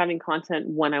forward to having content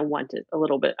when I want it a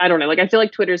little bit. I don't know. Like, I feel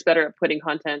like Twitter's better at putting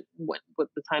content with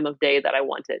the time of day that I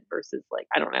want it versus like,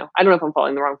 I don't know. I don't know if I'm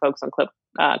following the wrong folks on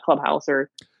Clubhouse or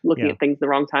looking at things the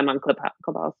wrong time on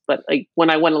Clubhouse. But like when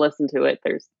I want to listen to it,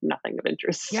 there's nothing of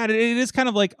interest. Yeah, it is kind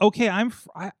of like, okay,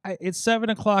 it's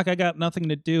 7:00. I got nothing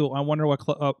to do. I wonder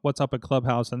what's up at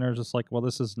Clubhouse. And they're just like, well,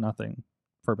 this is nothing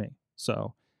for me.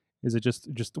 So is it just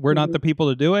we're not the people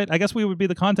to do it? I guess we would be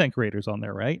the content creators on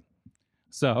there, right?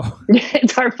 So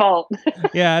it's our fault.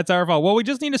 Yeah, it's our fault. Well, we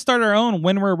just need to start our own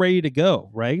when we're ready to go,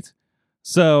 right?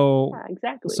 So yeah,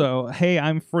 exactly. So hey,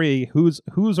 I'm free.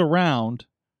 Who's around?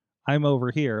 I'm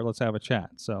over here. Let's have a chat.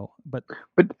 So, but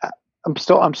I'm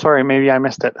sorry. Maybe I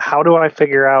missed it. How do I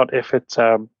figure out if it's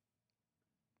a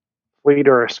fleet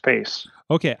or a space?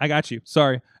 Okay, I got you.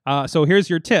 Sorry. So here's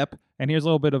your tip. And here's a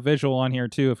little bit of visual on here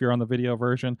too if you're on the video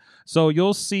version. So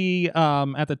you'll see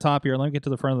at the top here. Let me get to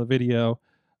the front of the video.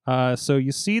 So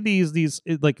you see these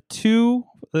like two.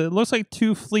 It looks like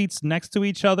two fleets next to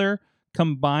each other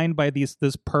combined by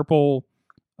this purple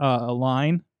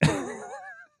line.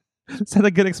 Is that a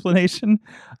good explanation?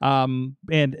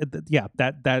 Yeah,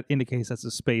 that indicates that's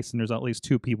a space, and there's at least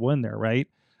two people in there, right?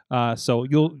 So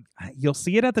you'll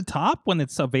see it at the top when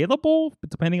it's available,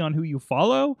 depending on who you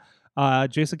follow.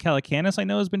 Jason Calacanis, I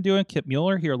know, has been doing. Kip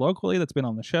Mueller here locally, that's been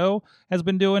on the show, has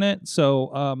been doing it.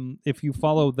 So if you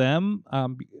follow them,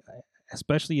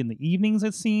 especially in the evenings,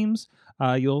 it seems,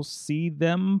 you'll see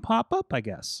them pop up, I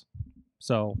guess.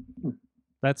 So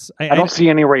that's... I don't see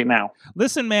any right now.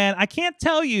 Listen, man, I can't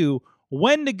tell you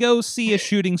when to go see a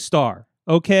shooting star,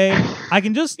 okay? I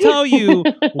can just tell you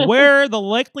where the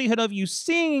likelihood of you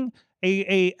seeing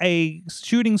a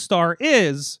shooting star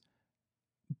is,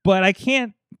 but I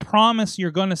can't promise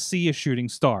you're going to see a shooting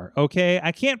star, okay?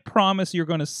 I can't promise you're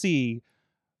going to see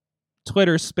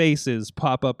Twitter Spaces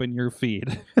pop up in your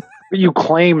feed. You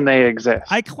claim they exist.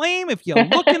 I claim if you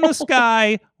look in the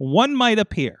sky, one might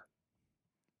appear.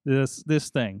 This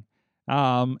thing.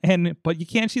 But you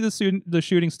can't see the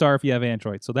shooting star if you have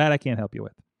Android, so that I can't help you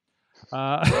with.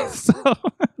 So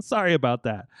sorry about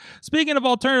that. Speaking of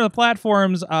alternative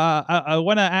platforms, I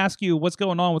want to ask you what's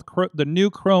going on with the new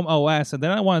Chrome OS, and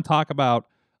then I want to talk about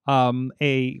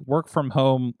a work from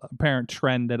home apparent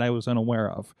trend that I was unaware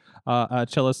of.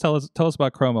 Chillis, tell us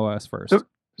about Chrome OS first.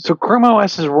 So Chrome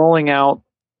OS is rolling out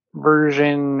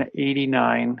version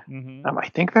 89. Mm-hmm. I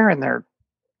think they're in their,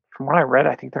 from what I read,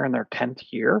 I think they're in their 10th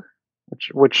year,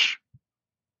 which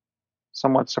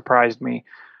somewhat surprised me.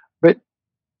 But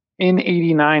in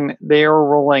 89, they are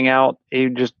rolling out a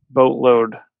just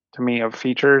boatload to me of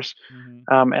features.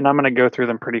 Mm-hmm. And I'm going to go through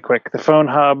them pretty quick. The phone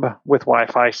hub with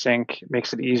Wi-Fi sync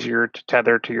makes it easier to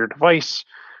tether to your device.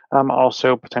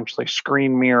 Also potentially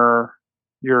screen mirror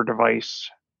your device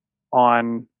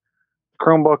on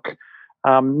Chromebook.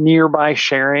 Nearby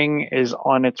sharing is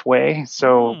on its way.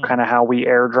 So kind of how we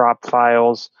airdrop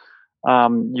files.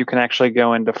 You can actually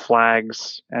go into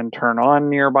flags and turn on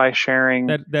nearby sharing.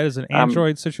 That is an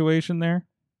Android situation there?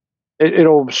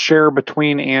 It'll share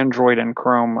between Android and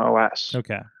Chrome OS.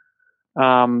 Okay.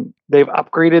 They've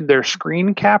upgraded their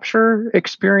screen capture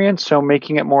experience, so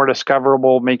making it more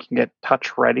discoverable, making it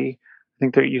touch ready. I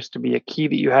think there used to be a key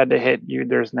that you had to hit.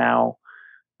 There's now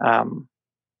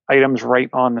items right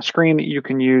on the screen that you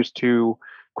can use to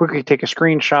quickly take a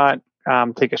screenshot,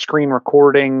 take a screen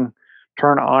recording,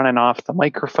 turn on and off the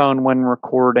microphone when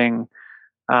recording.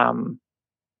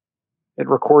 It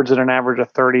records at an average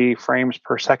of 30 frames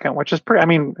per second, which is pretty. I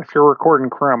mean, if you're recording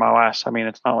Chrome OS, I mean,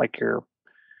 it's not like you're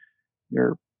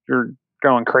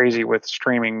going crazy with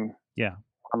streaming,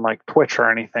 on like Twitch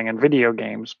or anything and video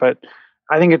games. But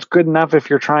I think it's good enough if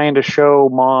you're trying to show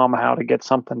mom how to get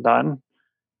something done,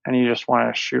 and you just want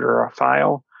to shoot her a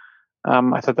file.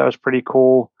 I thought that was pretty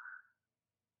cool.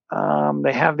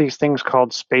 They have these things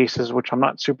called spaces, which I'm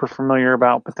not super familiar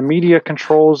about, but the media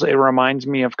controls, it reminds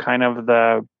me of kind of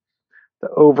the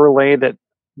overlay that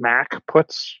Mac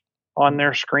puts on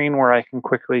their screen, where I can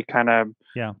quickly kind of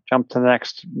jump to the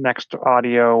next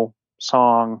audio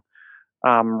song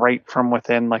right from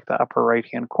within like the upper right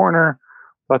hand corner.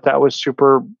 But that was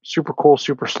super, super cool,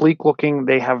 super sleek looking.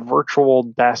 They have virtual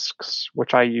desks,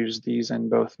 which I use these in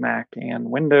both Mac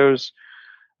and Windows,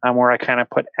 where I kind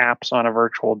of put apps on a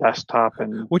virtual desktop,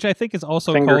 and which I think is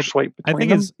also finger swipe between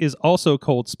them. is also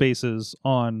called Spaces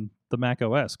on the Mac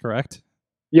OS, correct?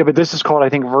 Yeah, but this is called, I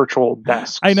think, virtual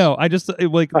desks. I know.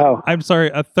 I'm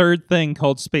sorry, a third thing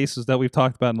called Spaces that we've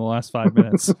talked about in the last 5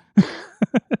 minutes.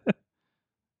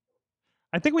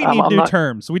 I think we need new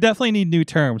terms. We definitely need new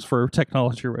terms for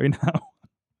technology right now.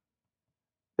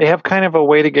 They have kind of a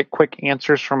way to get quick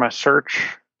answers from a search.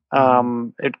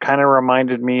 It kind of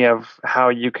reminded me of how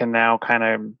you can now kind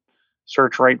of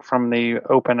search right from the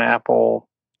Open Apple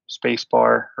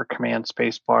spacebar or Command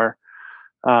spacebar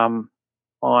on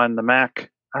the Mac.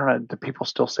 I don't know. Do people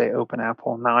still say Open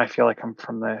Apple? Now I feel like I'm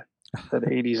from the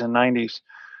 80s and 90s.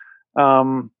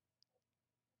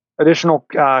 Additional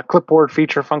clipboard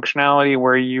feature functionality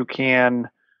where you can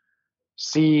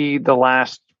see the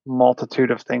last multitude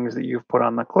of things that you've put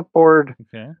on the clipboard.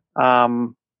 Okay.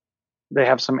 They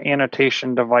have some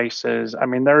annotation devices. I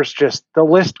mean, there's just, the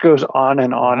list goes on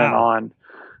and on and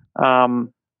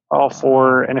on.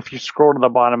 And if you scroll to the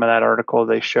bottom of that article,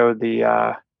 they show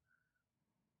the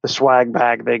swag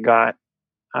bag they got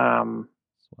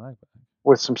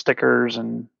with some stickers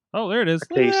and there it is.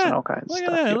 case and all kinds of Look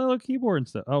stuff. at that little keyboard and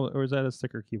stuff. Oh, or is that a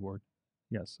sticker keyboard?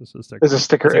 Yes, this is a sticker. It's a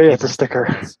sticker. It's a sticker.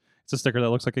 It's a sticker that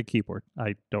looks like a keyboard.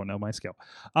 I don't know my skill.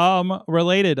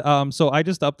 Related. So I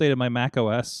just updated my Mac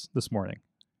OS this morning.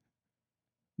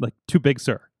 Like too big,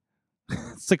 sir.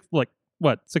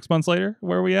 6 months later?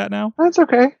 Where are we at now? That's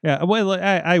okay. Yeah. Well,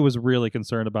 I was really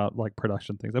concerned about like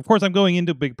production things. Of course, I'm going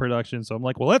into big production, so I'm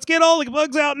like, well, let's get all the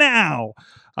bugs out now.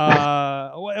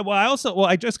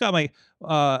 I just got my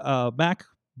MacBook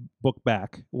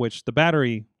back, which the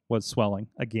battery was swelling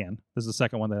again. This is the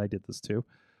second one that I did this to.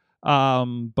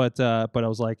 But I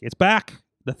was like, it's back.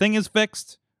 The thing is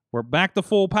fixed. We're back to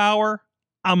full power.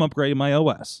 I'm upgrading my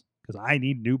OS because I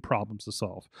need new problems to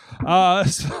solve.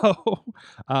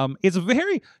 It's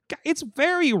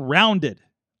very rounded.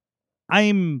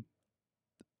 I'm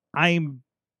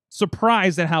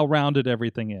surprised at how rounded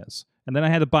everything is. And then I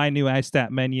had to buy a new iStat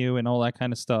menu and all that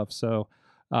kind of stuff. So,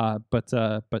 but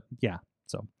yeah.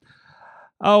 So,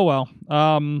 oh well.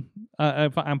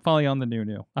 I'm finally on the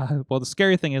new. Well, the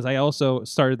scary thing is I also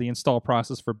started the install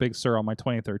process for Big Sur on my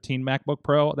 2013 MacBook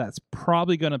Pro. That's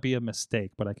probably going to be a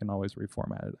mistake, but I can always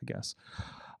reformat it, I guess.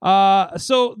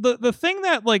 So the thing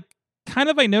that like kind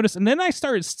of I noticed, and then I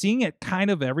started seeing it kind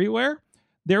of everywhere.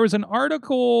 There was an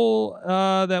article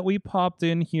that we popped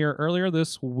in here earlier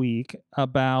this week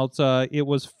about it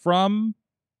was from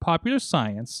Popular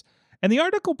Science, And the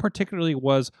article particularly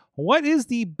was, what is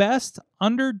the best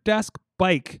under-desk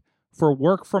bike for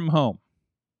work from home?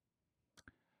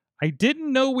 I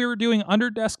didn't know we were doing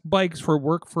under-desk bikes for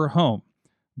work from home,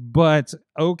 but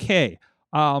okay.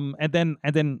 And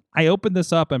then I opened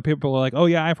this up, and people were like, "Oh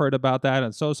yeah, I've heard about that,"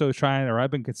 and so trying, or I've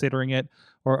been considering it,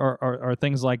 or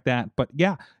things like that. But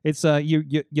yeah, it's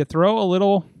you throw a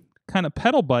little kind of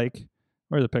pedal bike.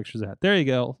 Where are the pictures at? There you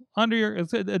go. Under your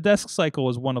a desk cycle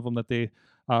is one of them that they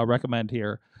recommend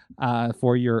here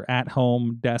for your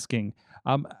at-home desking.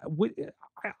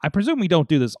 I presume we don't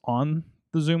do this on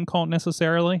the Zoom call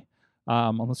necessarily.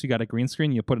 Unless you got a green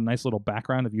screen, you put a nice little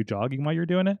background of you jogging while you're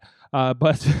doing it.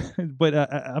 But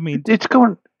I mean, it's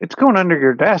going under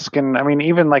your desk, and I mean,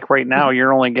 even like right now,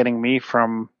 you're only getting me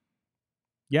from.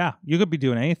 Yeah, you could be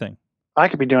doing anything. I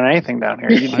could be doing anything down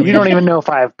here. You don't even know if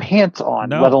I have pants on,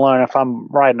 No. let alone if I'm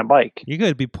riding a bike. You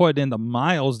could be putting in the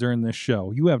miles during this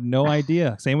show. You have no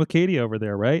idea. Same with Katie over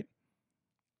there, right?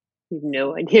 You have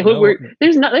no idea No. what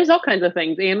there's all kinds of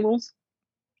things, animals,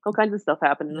 all kinds of stuff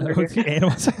happening under here.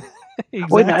 Animals.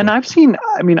 Exactly. Well, and I've seen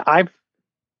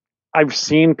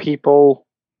people,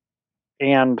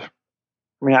 and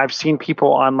I mean, I've seen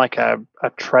people on like a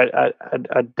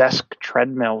desk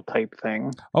treadmill type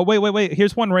thing. Oh wait!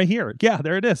 Here's one right here. Yeah,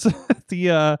 there it is. This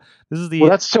is the. Well,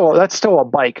 that's still a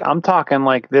bike. I'm talking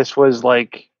like this was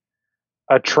like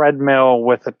a treadmill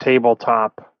with a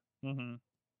tabletop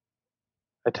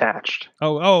attached.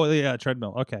 Oh yeah,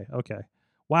 treadmill. Okay.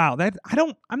 Wow,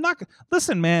 I'm not.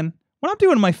 Listen, man. When I'm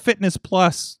doing my Fitness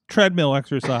Plus treadmill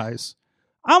exercise,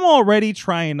 I'm already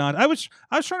trying not. I was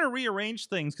trying to rearrange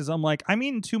things because I'm like, I'm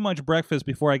eating too much breakfast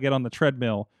before I get on the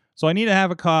treadmill, so I need to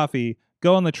have a coffee,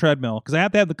 go on the treadmill because I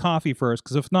have to have the coffee first.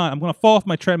 Because if not, I'm gonna fall off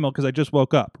my treadmill because I just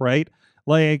woke up. Right?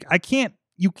 Like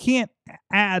you can't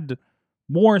add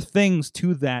more things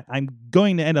to that. I'm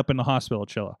going to end up in the hospital,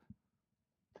 Chilla.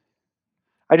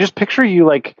 I just picture you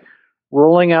like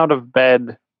rolling out of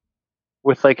bed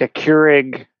with like a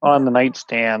Keurig on the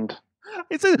nightstand.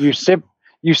 You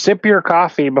sip your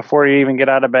coffee before you even get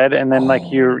out of bed, and then like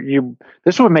you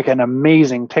this would make an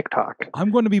amazing TikTok. I'm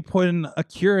going to be putting a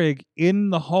Keurig in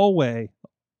the hallway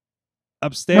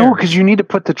upstairs. No, because you need to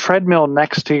put the treadmill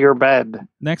next to your bed.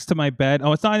 Next to my bed.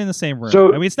 Oh, it's not in the same room. So,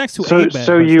 I mean, it's next to a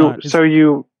bed. So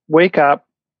you wake up,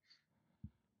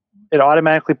 it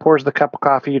automatically pours the cup of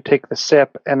coffee, you take the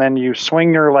sip, and then you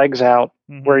swing your legs out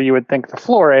where you would think the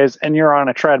floor is, and you're on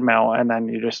a treadmill, and then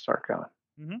you just start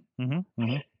going.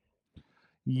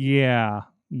 Yeah.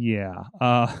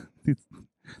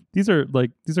 These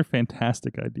are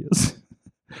fantastic ideas.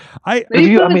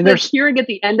 Maybe there's Keurig at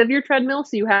the end of your treadmill,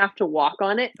 so you have to walk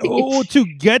on it. To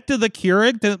get to the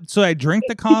Keurig, so I drink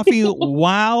the coffee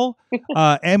while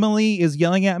Emily is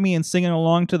yelling at me and singing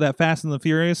along to that Fast and the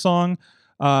Furious song,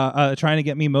 trying to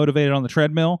get me motivated on the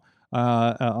treadmill.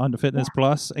 On the Fitness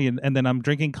Plus, and then I'm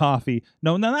drinking coffee.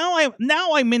 Now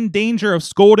I'm in danger of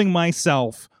scolding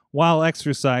myself while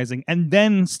exercising, and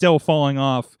then still falling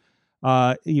off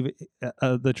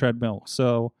the treadmill.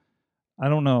 So I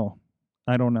don't know.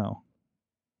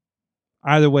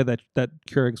 Either way, that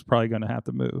Keurig's probably going to have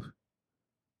to move.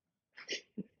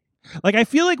 Like I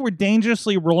feel like we're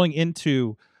dangerously rolling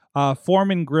into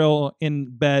Foreman Grill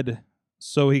in bed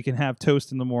so he can have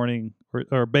toast in the morning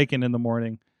or bacon in the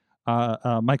morning.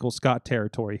 Michael Scott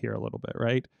territory here a little bit,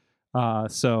 right?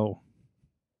 So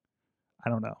I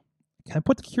don't know. Can I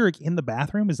put the Keurig in the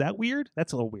bathroom? Is that weird?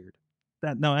 That's a little weird.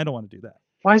 No, I don't want to do that.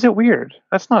 Why is it weird?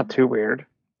 That's not too weird.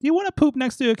 Do you want to poop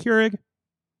next to a Keurig?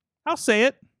 I'll say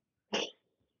it.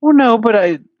 Well, no, but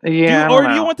I don't know.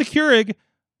 Do you want the Keurig?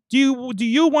 Do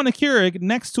you want a Keurig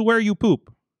next to where you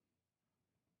poop?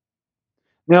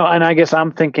 No, and I guess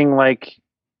I'm thinking like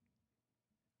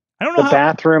I don't know. The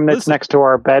bathroom that's next to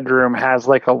our bedroom has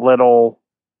like a little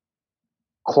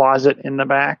closet in the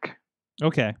back.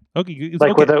 Okay.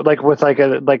 Like with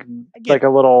a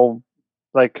little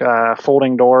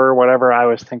folding door or whatever. I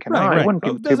was thinking, it wouldn't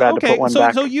be too bad to put one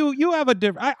back. So you have a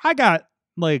different. I got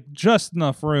like just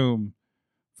enough room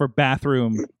for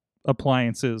bathroom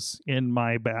appliances in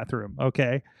my bathroom.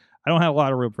 Okay, I don't have a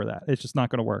lot of room for that. It's just not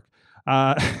going to work.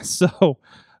 No.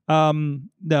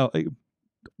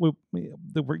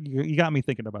 You got me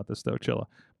thinking about this though, Chilla.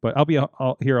 But I'll be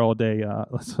here all day.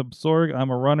 Sorg, I'm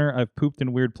a runner. I've pooped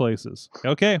in weird places.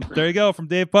 Okay, there you go from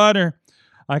Dave Potter,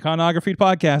 Iconography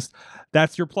Podcast.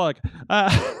 That's your plug.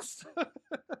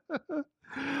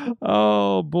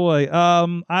 Oh boy.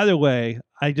 Either way,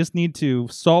 I just need to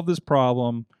solve this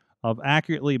problem of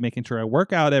accurately making sure I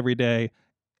work out every day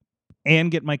and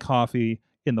get my coffee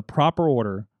in the proper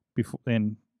order before.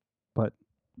 But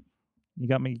you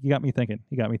got me thinking.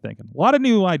 A lot of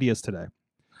new ideas today.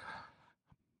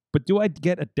 But do I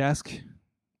get a desk?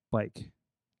 Like,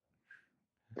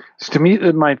 So to me,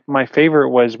 my favorite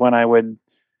was when I would.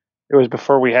 It was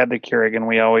before we had the Keurig, and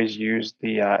we always used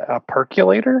the a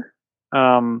percolator.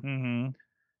 And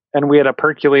we had a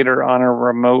percolator on a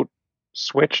remote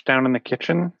switch down in the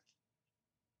kitchen.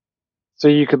 So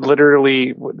you could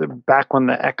literally, back when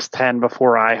the X10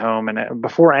 before iHome and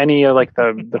before any of like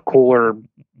the cooler,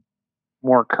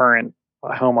 more current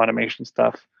home automation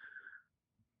stuff,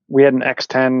 we had an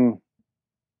X10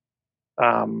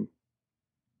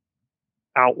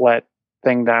 outlet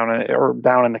thing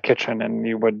down in the kitchen, and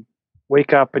you would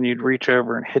wake up and you'd reach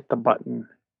over and hit the button,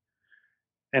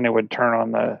 and it would turn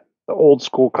on the old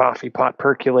school coffee pot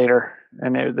percolator,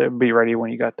 and it'd be ready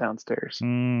when you got downstairs.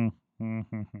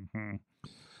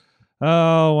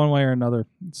 Oh, one way or another.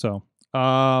 So,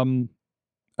 all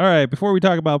right. Before we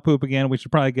talk about poop again, we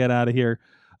should probably get out of here.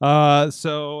 First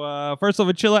of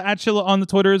all, Chilla on the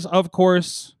Twitters, of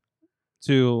course,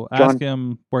 to ask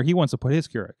him where he wants to put his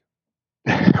Keurig.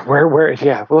 Where?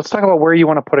 Yeah. Well, let's talk about where you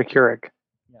want to put a Keurig.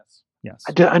 Yes.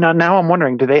 Now I'm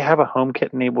wondering, do they have a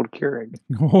HomeKit enabled Keurig?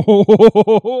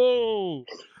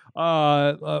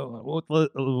 I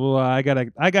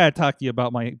gotta talk to you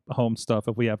about my home stuff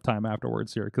if we have time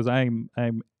afterwards here, because I'm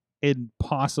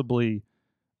impossibly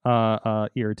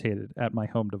irritated at my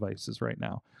home devices right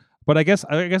now. But I guess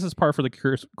it's par for the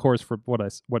course for what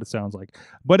it sounds like.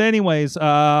 But anyways,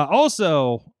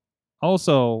 also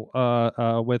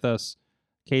with us,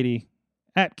 Katie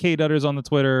at KDutters on the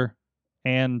Twitter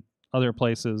and other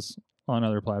places on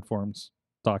other platforms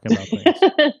talking about things.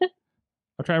 I'm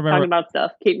trying to remember. Talking about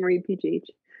stuff. Kate Marie PGH.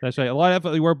 That's right. A lot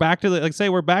of we're back to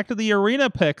the arena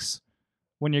picks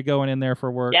when you're going in there for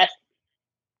work. Yes.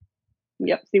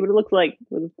 Yep. See what it looks like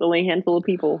with only a handful of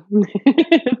people.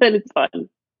 Then it's fun.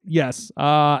 Yes.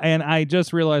 And I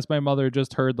just realized my mother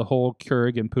just heard the whole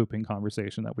Keurig and pooping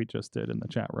conversation that we just did in the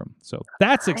chat room. So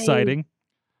that's exciting.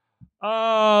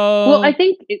 Well, I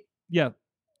think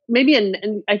maybe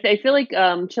I feel like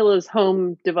Chilla's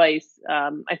home device,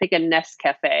 I think a Nest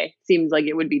Cafe seems like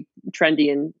it would be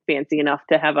trendy and fancy enough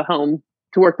to have a home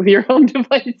to work with your home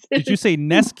devices. Did you say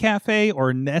Nest Cafe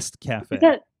or Nest Cafe?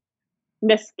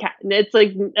 Nest Cat. It's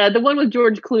like the one with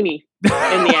George Clooney in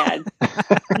the ad.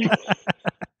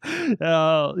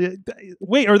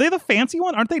 Wait, are they the fancy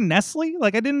one? Aren't they Nestle?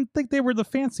 Like, I didn't think they were the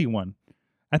fancy one.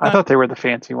 I thought they were the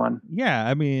fancy one. Yeah,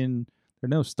 I mean, they're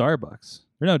no Starbucks.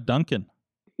 They're no Dunkin'.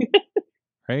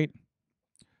 Right?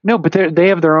 No, but they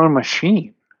have their own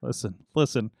machine. Listen.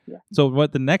 Yeah. So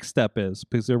what the next step is,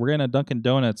 because we're going to Dunkin'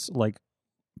 Donuts like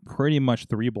pretty much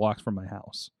 3 blocks from my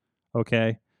house.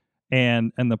 Okay?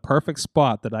 And the perfect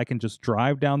spot that I can just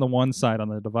drive down the one side on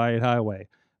the divided highway,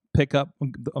 pick up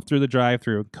through the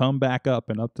drive-through, come back up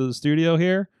and up to the studio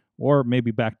here, or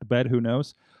maybe back to bed, who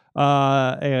knows?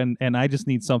 And I just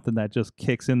need something that just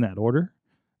kicks in that order.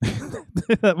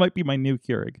 That might be my new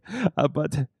Keurig.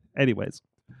 But anyways,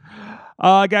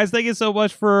 guys, thank you so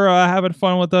much for having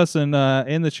fun with us and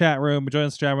in the chat room. Join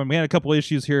us in the chat room. We had a couple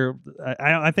issues here.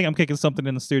 I think I'm kicking something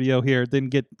in the studio here.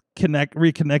 Didn't get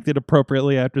reconnected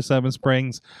appropriately after Seven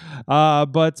Springs.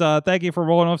 But thank you for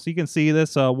rolling off so you can see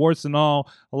this. Warts and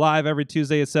All live every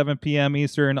Tuesday at 7 p.m.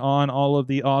 Eastern on all of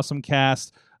the Awesome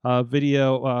Cast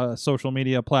video social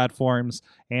media platforms.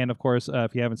 And of course,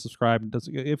 if you haven't subscribed,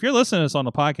 if you're listening to this on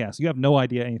the podcast, you have no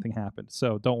idea anything happened,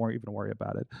 so don't even worry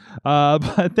about it.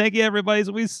 But thank you, everybody.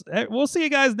 We'll see you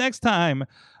guys next time.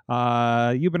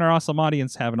 You've been our awesome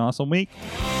audience. Have an awesome week.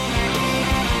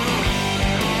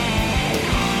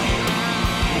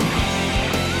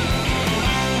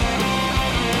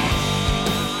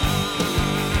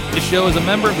 This show is a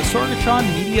member of the Sorgatron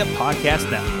Media Podcast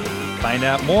Network. Find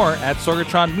out more at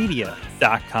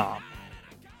sorgatronmedia.com.